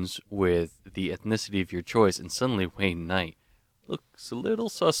cartoons with the ethnicity of your choice, and suddenly Wayne Knight looks a little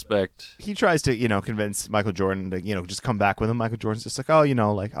suspect. He tries to, convince Michael Jordan to, just come back with him. Michael Jordan's just like,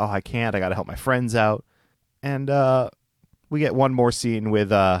 I can't. I got to help my friends out. And we get one more scene with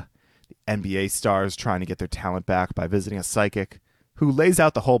the NBA stars trying to get their talent back by visiting a psychic who lays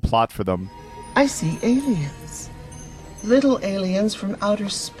out the whole plot for them. I see aliens. Little aliens from outer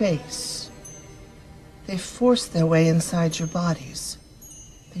space. They force their way inside your bodies.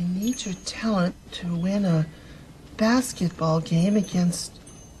 They need your talent to win a basketball game against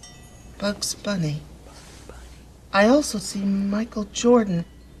Bugs Bunny. I also see Michael Jordan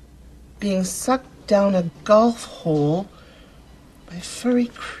being sucked down a golf hole by furry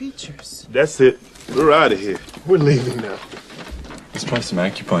creatures. That's it. We're out of here. We're leaving now. Let's try some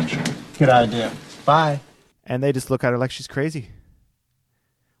acupuncture. Good idea. Bye. And they just look at her like she's crazy.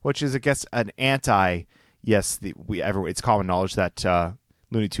 Which is, I guess, an anti... Yes, it's common knowledge that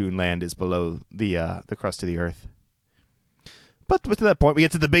Looney Tune Land is below the crust of the earth. But to that point, we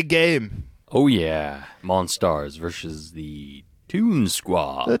get to the big game. Oh yeah, Monstars versus the Toon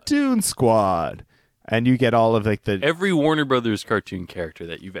Squad. The Toon Squad, and you get all of every Warner Brothers cartoon character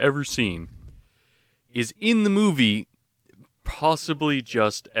that you've ever seen is in the movie, possibly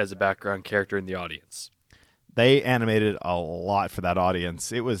just as a background character in the audience. They animated a lot for that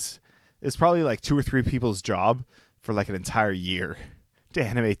audience. It's probably like 2 or 3 people's job for like an entire year to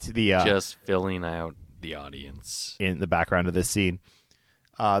animate the just filling out the audience in the background of this scene.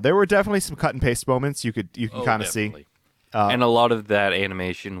 There were definitely some cut and paste moments you can kind of see, and a lot of that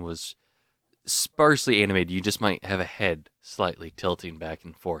animation was sparsely animated. You just might have a head slightly tilting back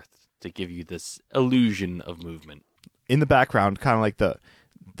and forth to give you this illusion of movement. In the background, kind of like the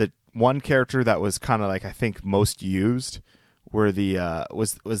one character that was kind of like, I think, most used were the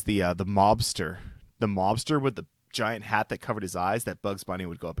mobster. The mobster with the giant hat that covered his eyes that Bugs Bunny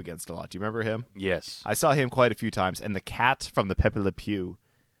would go up against a lot. Do you remember him? Yes. I saw him quite a few times. And the cat from the Pepe Le Pew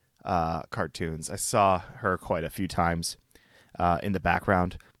cartoons, I saw her quite a few times in the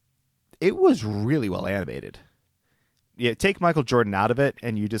background. It was really well animated. Yeah, take Michael Jordan out of it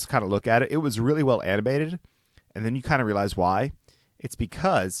and you just kind of look at it. It was really well animated. And then you kind of realize why. It's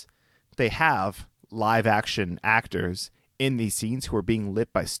because they have live action actors in these scenes who are being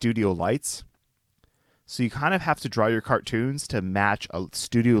lit by studio lights. So you kind of have to draw your cartoons to match a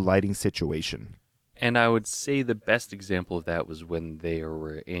studio lighting situation. And I would say the best example of that was when they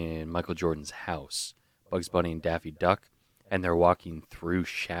were in Michael Jordan's house, Bugs Bunny and Daffy Duck, and they're walking through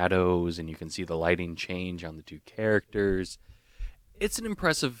shadows, and you can see the lighting change on the two characters. It's an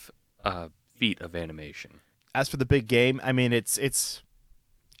impressive feat of animation. As for the big game, I mean, it's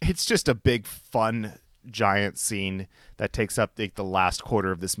just a big, fun, giant scene that takes up the last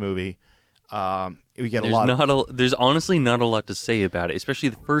quarter of this movie. We get There's honestly not a lot to say about it, especially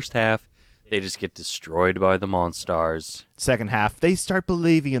the first half. They just get destroyed by the Monstars. Second half, they start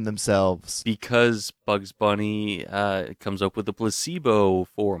believing in themselves. Because Bugs Bunny comes up with a placebo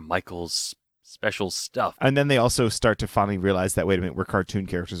for Michael's special stuff. And then they also start to finally realize that, wait a minute, we're cartoon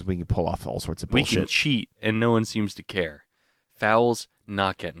characters. We can pull off all sorts of bullshit. We can cheat, and no one seems to care. Fouls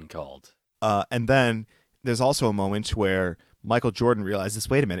not getting called. And then there's also a moment where Michael Jordan realizes,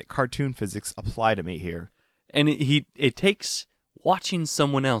 wait a minute, cartoon physics apply to me here. And it takes watching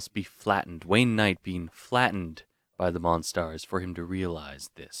someone else be flattened, Wayne Knight being flattened by the Monstars, for him to realize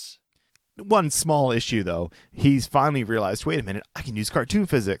this. One small issue, though. He's finally realized, wait a minute, I can use cartoon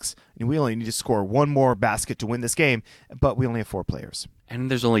physics, and we only need to score one more basket to win this game, but we only have 4 players. And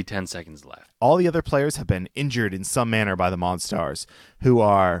there's only 10 seconds left. All the other players have been injured in some manner by the Monstars, who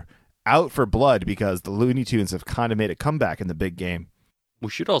are out for blood because the Looney Tunes have kind of made a comeback in the big game. We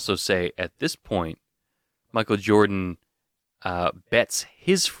should also say, at this point, Michael Jordan bets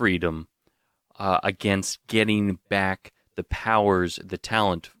his freedom against getting back the powers, the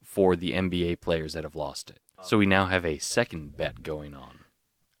talent for the NBA players that have lost it. So we now have a second bet going on.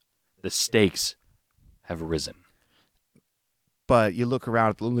 The stakes have risen. But you look around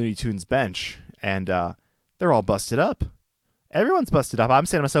at the Looney Tunes bench, and they're all busted up. Everyone's busted up. I'm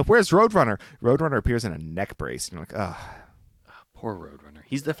saying to myself, where's Roadrunner? Roadrunner appears in a neck brace. And you're like, ugh. Poor Roadrunner.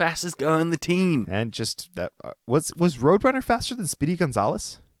 He's the fastest guy on the team. And just that was Roadrunner faster than Speedy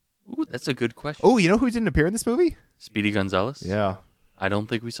Gonzalez? Ooh, that's a good question. Oh, you know who didn't appear in this movie? Speedy Gonzalez? Yeah. I don't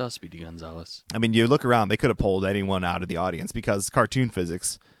think we saw Speedy Gonzalez. I mean, you look around, they could have pulled anyone out of the audience because cartoon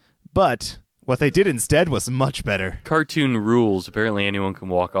physics. But what they did instead was much better. Cartoon rules. Apparently anyone can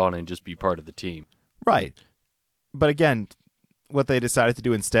walk on and just be part of the team. Right. But again, what they decided to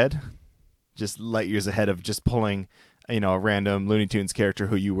do instead, just light years ahead of just pulling, a random Looney Tunes character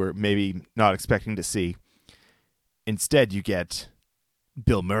who you were maybe not expecting to see. Instead, you get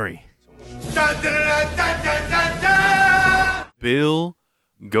Bill Murray. Bill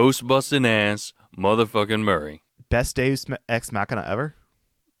Ghostbusting ass motherfucking Murray. Best Deus Ex Machina ever?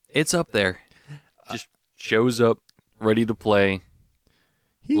 It's up there. Just shows up, ready to play,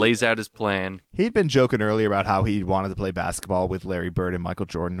 lays out his plan. He'd been joking earlier about how he wanted to play basketball with Larry Bird and Michael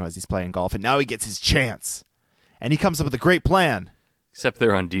Jordan as he's playing golf, and now he gets his chance. And he comes up with a great plan. Except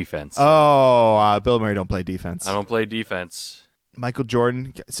they're on defense. Oh, Bill Murray don't play defense. I don't play defense. Michael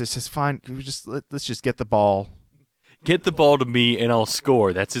Jordan says, just fine. Let's just get the ball. Get the ball to me and I'll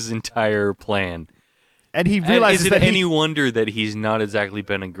score. That's his entire plan. And he realizes is it any wonder that he's not exactly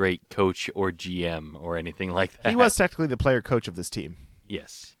been a great coach or GM or anything like that? He was technically the player coach of this team.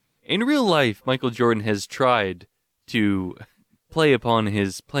 Yes. In real life, Michael Jordan has tried to play upon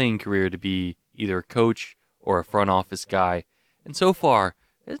his playing career to be either a coach or a front office guy, and so far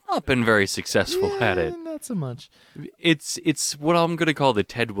has not been very successful at it. Not so much. It's what I'm going to call the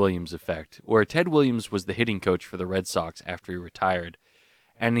Ted Williams effect, where Ted Williams was the hitting coach for the Red Sox after he retired,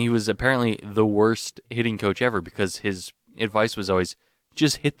 and he was apparently the worst hitting coach ever because his advice was always,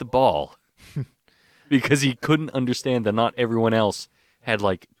 just hit the ball. Because he couldn't understand that not everyone else had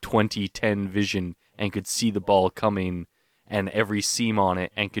like 20/10 vision and could see the ball coming and every seam on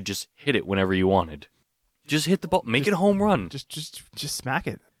it and could just hit it whenever you wanted. Just hit the ball. Make it a home run. Just smack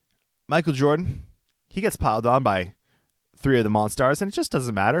it. Michael Jordan, he gets piled on by 3 of the Monstars, and it just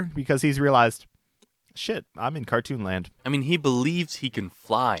doesn't matter because he's realized, shit, I'm in cartoon land. I mean, he believes he can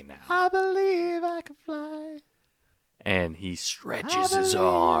fly now. I believe I can fly. and he stretches his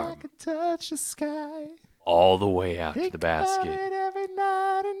arm touch the sky. all the way out to the basket. Every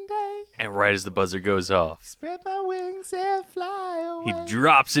night and day. And right as the buzzer goes off, Spread my wings and fly he away.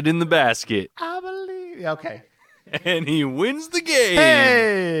 drops it in the basket, I believe. Okay. and he wins the game.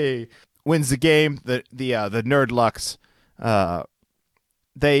 Hey! Wins the game. The Nerd Lux,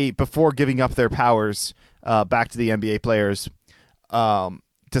 they, before giving up their powers back to the NBA players,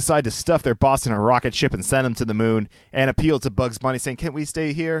 decide to stuff their boss in a rocket ship and send him to the moon and appeal to Bugs Bunny saying, "Can't we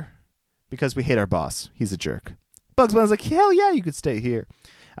stay here? Because we hate our boss. He's a jerk." Bugs Bunny's like, "Hell yeah, you could stay here."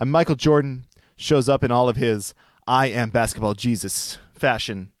 And Michael Jordan shows up in all of his I am basketball Jesus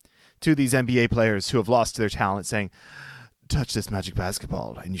fashion to these NBA players who have lost their talent, saying, "Touch this magic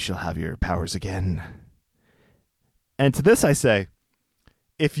basketball and you shall have your powers again." And to this I say,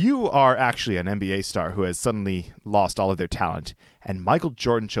 if you are actually an NBA star who has suddenly lost all of their talent, and Michael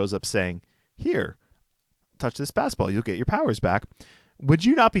Jordan shows up saying, "Here, touch this basketball, you'll get your powers back," would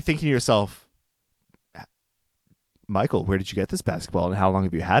you not be thinking to yourself, "Michael, where did you get this basketball and how long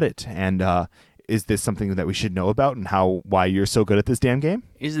have you had it? And is this something that we should know about and why you're so good at this damn game?"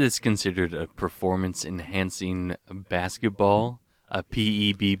 Is this considered a performance-enhancing basketball? A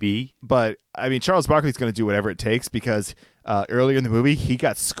PEBB? But, I mean, Charles Barkley's going to do whatever it takes because earlier in the movie, he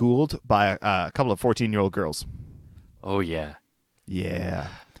got schooled by a couple of 14-year-old girls. Oh, yeah. Yeah.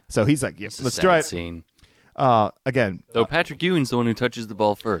 So he's like, "Yep, It's a let's sad try it." Scene. Again. Though Patrick Ewing's the one who touches the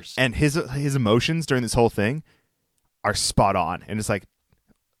ball first. And his emotions during this whole thing are spot on. And it's like,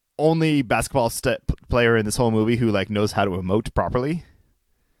 only basketball player in this whole movie who like knows how to emote properly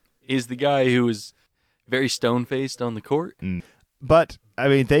is the guy who is very stone-faced on the court. But I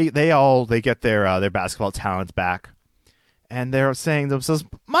mean, they get their basketball talents back, and they're saying to themselves,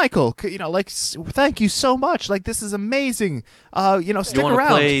 "Michael, thank you so much. Like, this is amazing. Stick you want to around.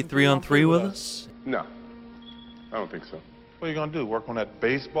 play 3-on-3 with us?" No, I don't think so. What are you gonna do? Work on that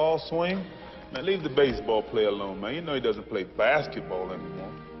baseball swing? Man, leave the baseball player alone, man. You know he doesn't play basketball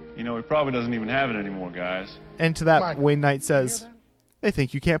anymore. You know, he probably doesn't even have it anymore, guys. And to that, Wayne Knight says, "They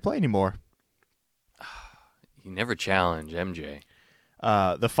think you can't play anymore." You never challenge MJ.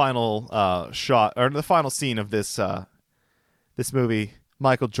 The final shot, or the final scene of this movie,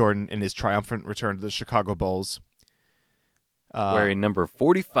 Michael Jordan in his triumphant return to the Chicago Bulls, wearing number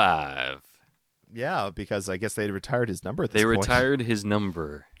 45. Yeah, because I guess they retired his number at this They point. retired his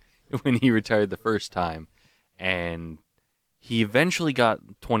number when he retired the first time, and he eventually got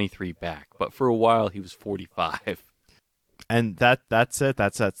 23 back, but for a while he was 45. And that's it.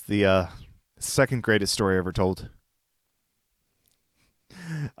 That's the second greatest story ever told.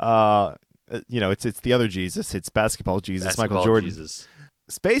 It's the other Jesus. It's basketball Jesus, Michael Jordan. Jesus.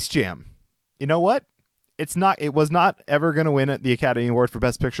 Space Jam. You know what? It was not ever going to win the Academy Award for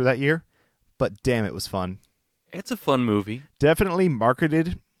Best Picture that year, but damn, it was fun. It's a fun movie. Definitely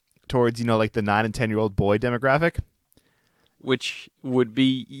marketed towards, like the 9 and 10-year-old boy demographic. Which would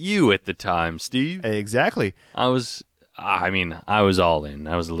be you at the time, Steve. Exactly. I was all in.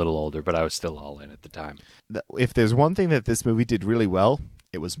 I was a little older, but I was still all in at the time. If there's one thing that this movie did really well,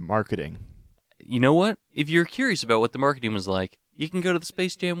 it was marketing. You know what? If you're curious about what the marketing was like, you can go to the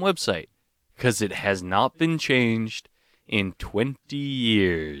Space Jam website, because it has not been changed in 20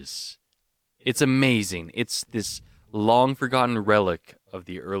 years. It's amazing. It's this long-forgotten relic of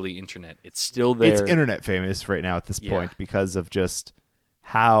the early internet. It's still there. It's internet famous right now at this point because of just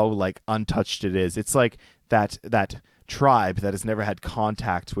how untouched it is. It's like that tribe that has never had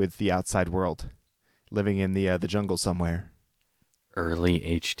contact with the outside world, living in the jungle somewhere. Early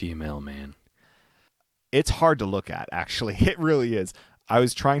HTML, man. It's hard to look at, actually. It really is.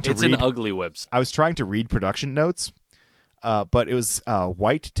 It's an ugly website. I was trying to read production notes, but it was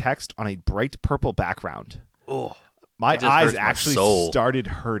white text on a bright purple background. Oh, my eyes actually started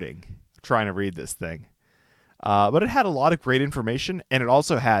hurting trying to read this thing. But it had a lot of great information, and it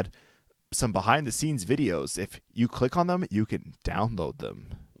also had some behind-the-scenes videos. If you click on them, you can download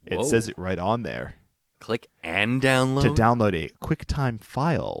them. Whoa. It says it right on there. Click and download? To download a QuickTime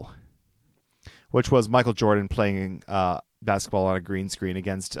file, which was Michael Jordan playing basketball on a green screen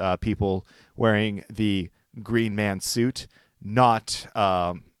against people wearing the Green Man suit, not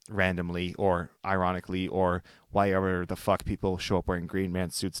randomly or ironically or why-ever the fuck people show up wearing Green Man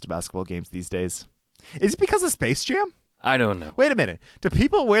suits to basketball games these days. Is it because of Space Jam? I don't know. Wait a minute. Do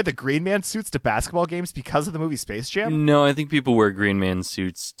people wear the Green Man suits to basketball games because of the movie Space Jam? No, I think people wear Green Man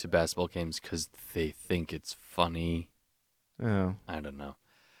suits to basketball games because they think it's funny. Oh. I don't know.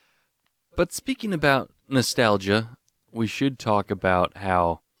 But speaking about nostalgia, we should talk about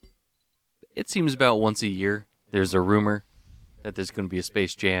how it seems about once a year there's a rumor that there's going to be a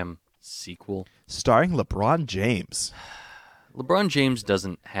Space Jam sequel. Starring LeBron James. LeBron James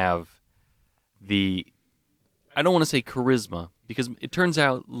doesn't have the, I don't want to say charisma, because it turns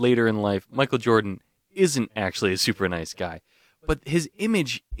out later in life, Michael Jordan isn't actually a super nice guy, but his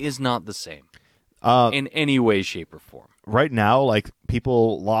image is not the same in any way, shape, or form. Right now, like,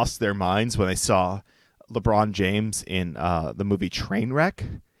 people lost their minds when they saw LeBron James in the movie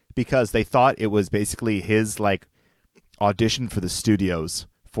Trainwreck, because they thought it was basically his, like, audition for the studios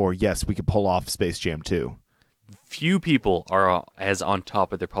for, yes, we could pull off Space Jam 2. Few people are as on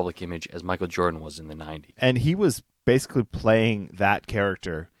top of their public image as Michael Jordan was in the 90s. And he was basically playing that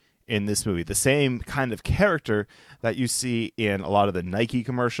character in this movie. The same kind of character that you see in a lot of the Nike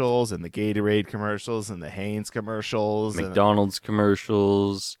commercials and the Gatorade commercials and the Hanes commercials. McDonald's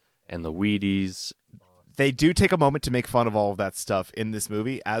commercials and the Wheaties. They do take a moment to make fun of all of that stuff in this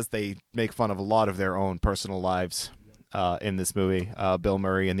movie, as they make fun of a lot of their own personal lives in this movie. Bill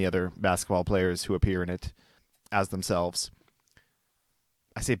Murray and the other basketball players who appear in it as themselves.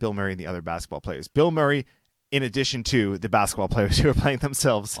 I say Bill Murray and the other basketball players. Bill Murray, in addition to the basketball players who are playing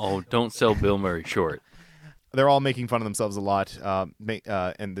themselves. Oh, don't sell Bill Murray short. They're all making fun of themselves a lot,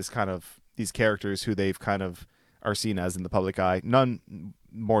 and this kind of these characters who they've kind of are seen as in the public eye. None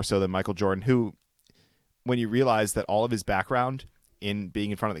more so than Michael Jordan, who, when you realize that all of his background in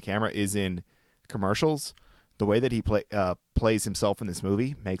being in front of the camera is in commercials, the way that he plays himself in this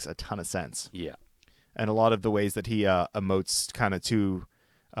movie makes a ton of sense. Yeah. And a lot of the ways that he emotes kind of to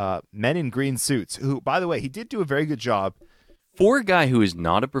men in green suits, who, by the way, he did do a very good job. For a guy who is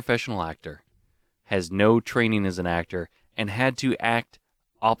not a professional actor, has no training as an actor, and had to act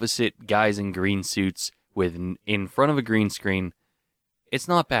opposite guys in green suits in front of a green screen, it's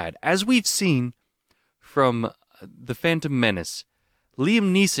not bad. As we've seen from The Phantom Menace,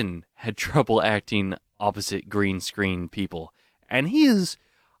 Liam Neeson had trouble acting opposite green screen people, and he is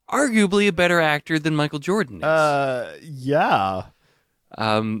arguably a better actor than Michael Jordan is. Yeah.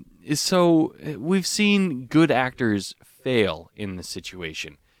 So we've seen good actors fail in this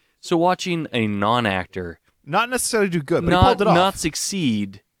situation. So watching a non-actor not necessarily do good, but he pulled it off. Not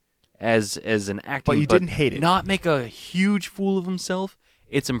succeed as an actor, but you didn't hate it. Not make a huge fool of himself.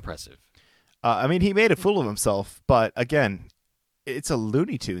 It's impressive. I mean, he made a fool of himself, but again, it's a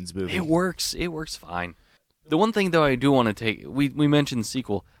Looney Tunes movie. It works. It works fine. The one thing, though, I do want to take, we mentioned the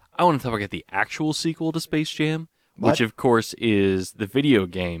sequel. I want to talk about the actual sequel to Space Jam, which, of course, is the video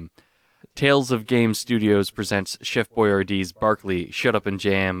game. Tales of Game Studios presents Chef Boyardee's Barkley, Shut Up and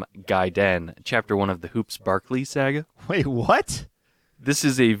Jam, Gaiden, Chapter 1 of the Hoops Barkley saga. Wait, what? This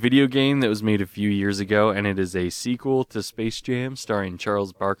is a video game that was made a few years ago, and it is a sequel to Space Jam starring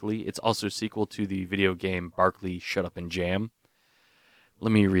Charles Barkley. It's also a sequel to the video game Barkley, Shut Up and Jam.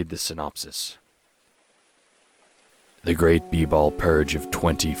 Let me read the synopsis. The Great B-Ball Purge of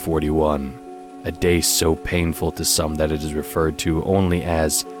 2041. A day so painful to some that it is referred to only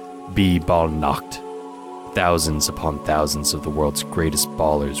as B-Ball Nacht. Thousands upon thousands of the world's greatest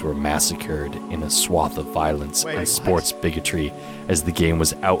ballers were massacred in a swath of violence and sports bigotry as the game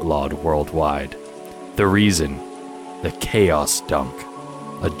was outlawed worldwide. The reason? The Chaos Dunk.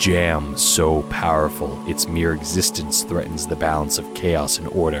 A jam so powerful its mere existence threatens the balance of chaos and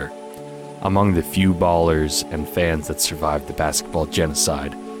order. Among the few ballers and fans that survived the basketball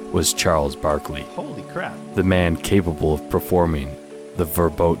genocide was Charles Barkley. Holy crap. The man capable of performing the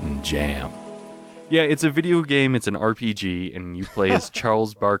verboten jam. Yeah, it's a video game, it's an RPG, and you play as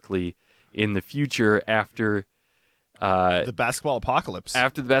Charles Barkley in the future after the basketball apocalypse.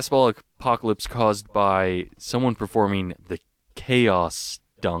 After the basketball apocalypse caused by someone performing the Chaos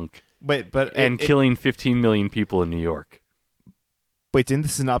Dunk killing 15 million people in New York. Wait, didn't the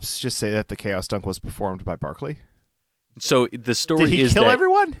synopsis just say that the Chaos Dunk was performed by Barkley? So the story is Did he kill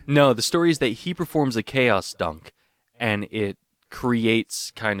everyone? No, the story is that he performs a Chaos Dunk, and it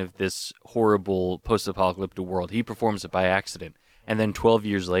creates kind of this horrible post-apocalyptic world. He performs it by accident, and then 12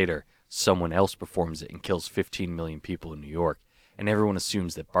 years later, someone else performs it and kills 15 million people in New York, and everyone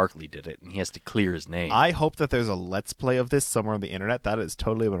assumes that Barkley did it, and he has to clear his name. I hope that there's a Let's Play of this somewhere on the internet. That is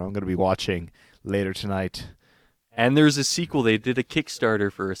totally what I'm going to be watching later tonight. And there's a sequel. They did a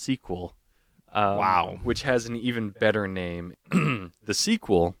Kickstarter for a sequel. Wow. Which has an even better name. The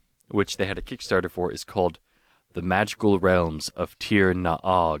sequel, which they had a Kickstarter for, is called The Magical Realms of Tir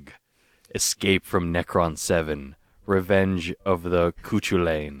Naog, Escape from Necron 7, Revenge of the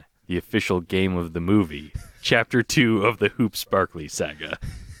Cuchulainn, the official game of the movie, Chapter 2 of the Hoops Barkley saga.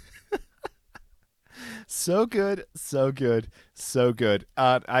 So good, so good, so good.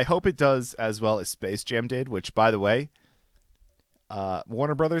 I hope it does as well as Space Jam did, which, by the way,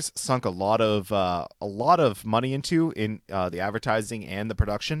 Warner Brothers sunk a lot of money into in the advertising and the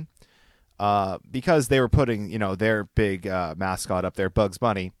production. because they were putting, their big mascot up there, Bugs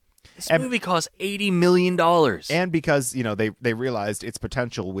Bunny. This movie cost $80 million. And because, they realized its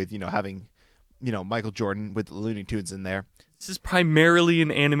potential with, having, Michael Jordan with the Looney Tunes in there. This is primarily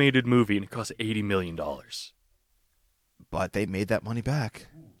an animated movie, and it cost $80 million. But they made that money back.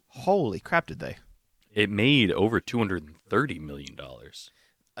 Holy crap, did they? It made over $230 million.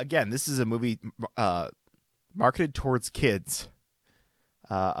 Again, this is a movie marketed towards kids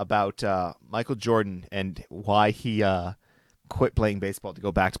about Michael Jordan and why he quit playing baseball to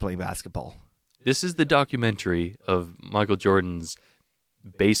go back to playing basketball. This is the documentary of Michael Jordan's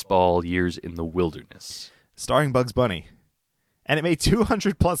baseball years in the wilderness. Starring Bugs Bunny. And it made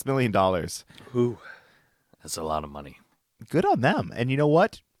 $200+ million. Ooh, that's a lot of money. Good on them. And you know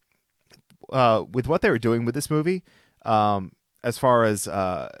what? With what they were doing with this movie, as far as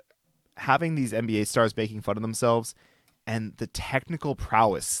having these NBA stars making fun of themselves and the technical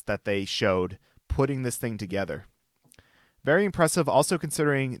prowess that they showed putting this thing together. Very impressive. Also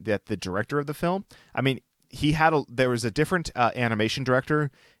considering that the director of the film, I mean, there was a different animation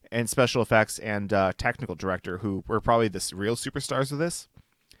director and special effects and technical director who were probably the real superstars of this.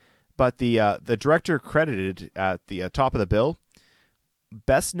 But the director credited at the top of the bill,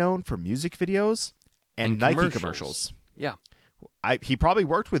 best known for music videos and Nike commercials. Yeah. He probably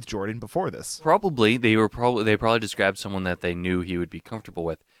worked with Jordan before this. Probably. They probably just grabbed someone that they knew he would be comfortable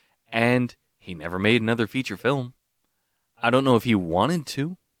with. And he never made another feature film. I don't know if he wanted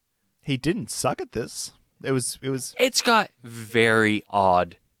to. He didn't suck at this. It's got very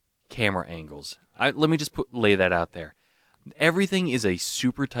odd camera angles. Let me just lay that out there. Everything is a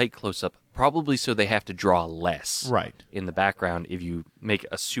super tight close-up, probably so they have to draw less in the background if you make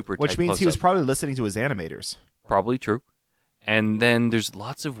a super tight close-up. Which means he was probably listening to his animators. Probably true. And then there's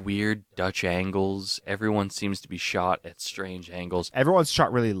lots of weird Dutch angles. Everyone seems to be shot at strange angles. Everyone's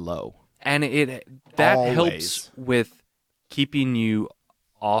shot really low. And that helps with keeping you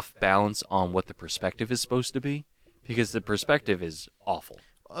off balance on what the perspective is supposed to be, because the perspective is awful.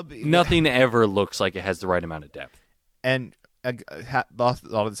 Nothing ever looks like it has the right amount of depth. And a lot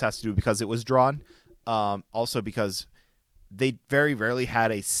of this has to do because it was drawn. Also because they very rarely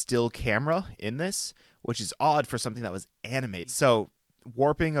had a still camera in this, which is odd for something that was animated. So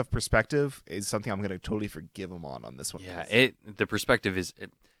warping of perspective is something I'm going to totally forgive them on this one. Yeah, the perspective is...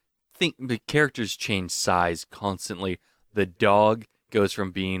 the characters change size constantly. The dog goes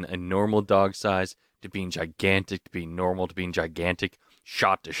from being a normal dog size to being gigantic, to being normal, to being gigantic,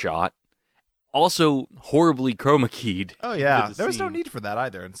 shot to shot. Also, horribly chroma keyed. Oh, yeah. There was no need for that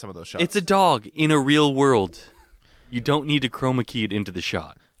either in some of those shots. It's a dog in a real world. You don't need to chroma key it into the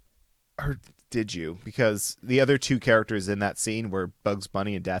shot. Or did you? Because the other two characters in that scene were Bugs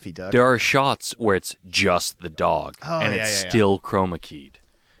Bunny and Daffy Duck. There are shots where it's just the dog, and it's still chroma keyed.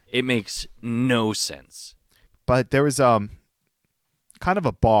 It makes no sense. But there was kind of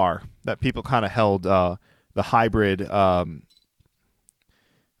a bar that people kind of held the hybrid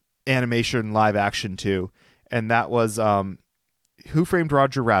animation live action to, and that was Who Framed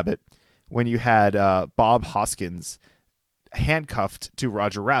Roger Rabbit, when you had Bob Hoskins handcuffed to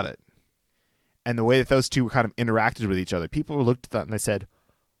Roger Rabbit. And the way that those two kind of interacted with each other, people looked at that and they said,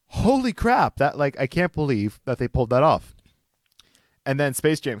 holy crap, that I can't believe that they pulled that off. And then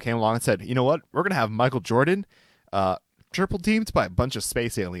Space Jam came along and said, you know what? We're going to have Michael Jordan triple teamed by a bunch of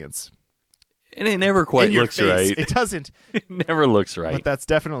space aliens. And it never quite looks right. It doesn't. It never looks right. But that's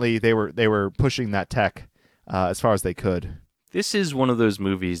definitely, they were pushing that tech as far as they could. This is one of those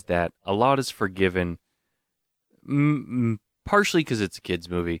movies that a lot is forgiven, partially because it's a kid's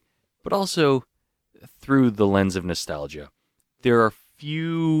movie, but also through the lens of nostalgia. There are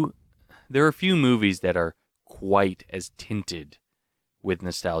few movies that are quite as tinted with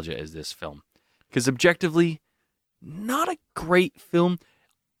nostalgia as this film. Because objectively, not a great film.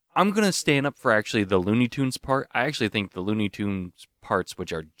 I'm going to stand up for actually the Looney Tunes part. I actually think the Looney Tunes parts,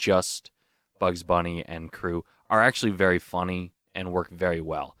 which are just Bugs Bunny and crew, are actually very funny and work very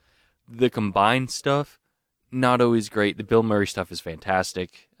well. The combined stuff, not always great. The Bill Murray stuff is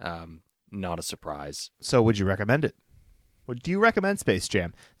fantastic. Not a surprise. So would you recommend it? Do you recommend Space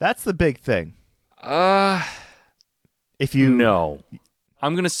Jam? That's the big thing. No.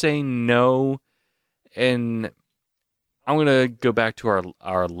 I'm going to say no, and I'm going to go back to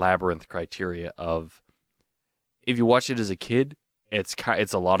our labyrinth criteria of, if you watch it as a kid, it's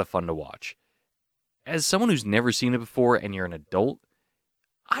a lot of fun to watch. As someone who's never seen it before and you're an adult,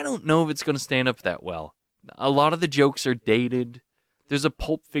 I don't know if it's going to stand up that well. A lot of the jokes are dated. There's a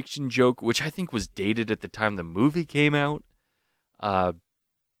Pulp Fiction joke, which I think was dated at the time the movie came out.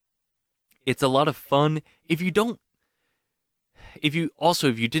 It's a lot of fun. If you don't... if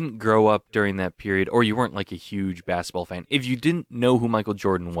you didn't grow up during that period, or you weren't like a huge basketball fan, if you didn't know who Michael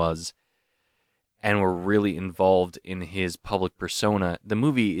Jordan was and were really involved in his public persona, the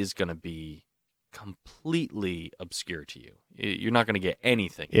movie is going to be completely obscure to you. You're not going to get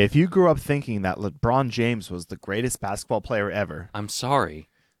anything. If you grew up thinking that LeBron James was the greatest basketball player ever, I'm sorry.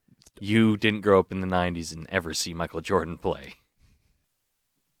 You didn't grow up in the 90s and ever see Michael Jordan play.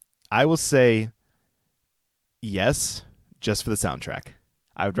 I will say yes, just for the soundtrack.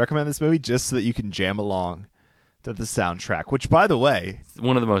 I would recommend this movie just so that you can jam along to the soundtrack, which, by the way, it's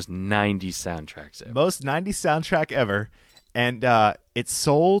one of the most 90s soundtracks ever. Most 90s soundtrack ever. And it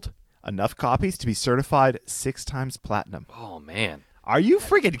sold enough copies to be certified 6 times platinum. Oh, man. Are you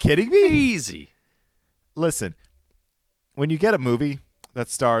freaking kidding me? Easy. Listen, when you get a movie that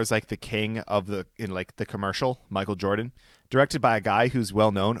stars like the king of the commercial, Michael Jordan, directed by a guy who's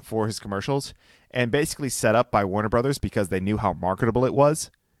well known for his commercials, and basically set up by Warner Brothers because they knew how marketable it was,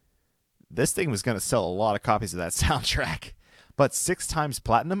 this thing was going to sell a lot of copies of that soundtrack. But 6 times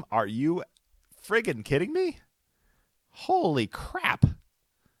platinum? Are you friggin' kidding me? Holy crap.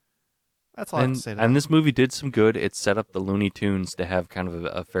 That's all I have to say to that. And this movie did some good. It set up the Looney Tunes to have kind of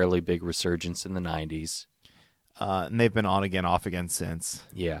a fairly big resurgence in the 90s. And they've been on again, off again since.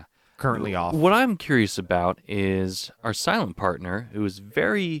 Yeah. Currently off. What I'm curious about is our silent partner, who was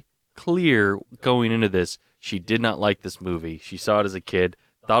very clear going into this. She did not like this movie. She saw it as a kid,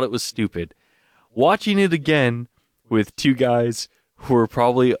 thought it was stupid. Watching it again with 2 guys who are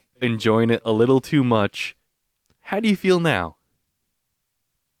probably enjoying it a little too much, how do you feel now?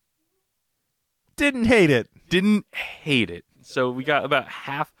 Didn't hate it. Didn't hate it. So we got about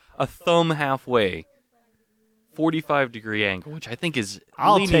a thumb halfway. 45-degree angle, which I think is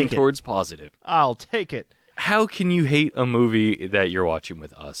leaning towards positive. I'll take it. How can you hate a movie that you're watching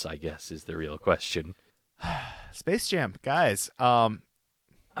with us, I guess, is the real question. Space Jam, guys. I'm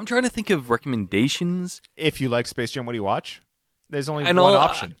trying to think of recommendations. If you like Space Jam, what do you watch? There's only one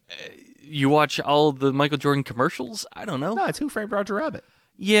option. You watch all the Michael Jordan commercials? I don't know. No, it's Who Framed Roger Rabbit.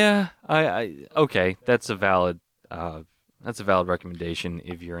 Yeah, okay, that's a valid recommendation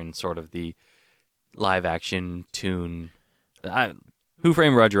if you're in sort of the live action tune. Who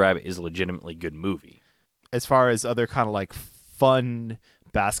Framed Roger Rabbit is a legitimately good movie. As far as other kind of like fun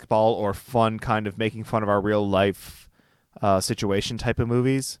basketball or fun kind of making fun of our real life situation type of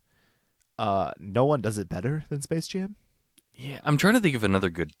movies, no one does it better than Space Jam. Yeah, I'm trying to think of another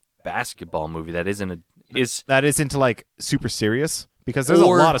good basketball movie that isn't like super serious, because there's a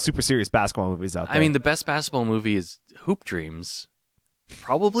lot of super serious basketball movies out there. I mean, the best basketball movie is Hoop Dreams,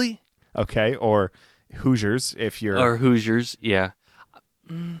 probably. Okay, or Hoosiers if you're... Or Hoosiers, yeah.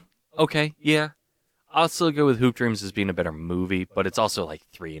 Okay, yeah. I'll still go with Hoop Dreams as being a better movie, but it's also like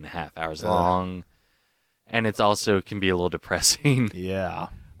 3.5 hours long, and it's also can be a little depressing. Yeah.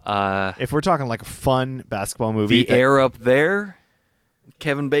 If we're talking like a fun basketball movie... The Air Up There,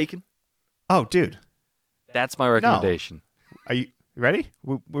 Kevin Bacon. Oh, dude. That's my recommendation. No. Are you ready?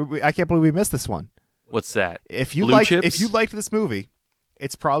 I can't believe we missed this one. What's that? If you liked this movie...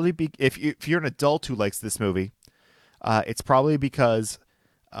 It's probably if you're an adult who likes this movie, it's probably because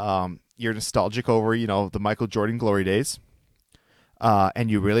you're nostalgic over the Michael Jordan glory days, and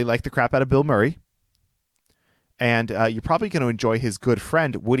you really like the crap out of Bill Murray, and you're probably going to enjoy his good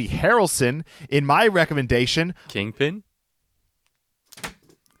friend Woody Harrelson in my recommendation, Kingpin.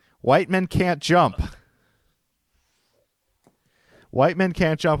 White Men Can't Jump. White Men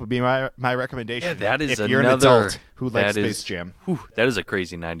Can't Jump would be my recommendation. Yeah, that is if you're an adult who likes Space Jam. That is a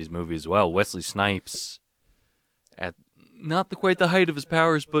crazy 90s movie as well. Wesley Snipes at not quite the height of his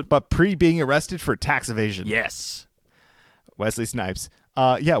powers, but pre-being arrested for tax evasion. Yes. Wesley Snipes.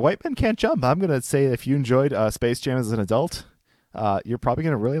 Yeah, White Men Can't Jump. I'm going to say if you enjoyed Space Jam as an adult, you're probably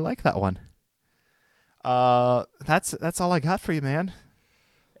going to really like that one. That's all I got for you, man.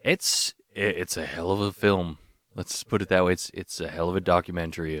 It's a hell of a film. Let's put it that way. It's a hell of a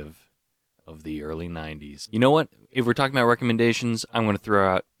documentary of the early 90s. You know what? If we're talking about recommendations, I'm going to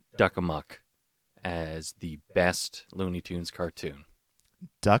throw out Duck Amuck as the best Looney Tunes cartoon.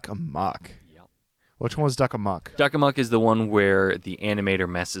 Duck Amuck? Yep. Which one was Duck Amuck? Duck Amuck is the one where the animator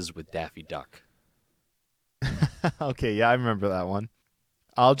messes with Daffy Duck. Okay, yeah, I remember that one.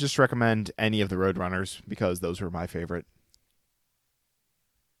 I'll just recommend any of the Roadrunners because those were my favorite.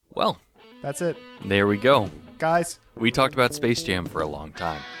 Well, that's it. There we go. Guys, we talked about Space Jam for a long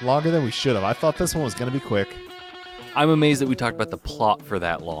time. Longer than we should have. I thought this one was going to be quick. I'm amazed that we talked about the plot for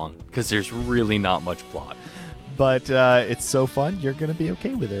that long, because there's really not much plot. But it's so fun, you're going to be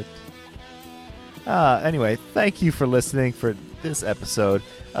okay with it. Anyway, thank you for listening for this episode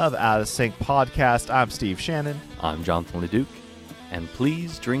of Out of Sync Podcast. I'm Steve Shannon. I'm Jonathan LeDuc. and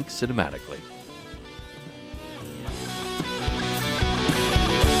please drink cinematically.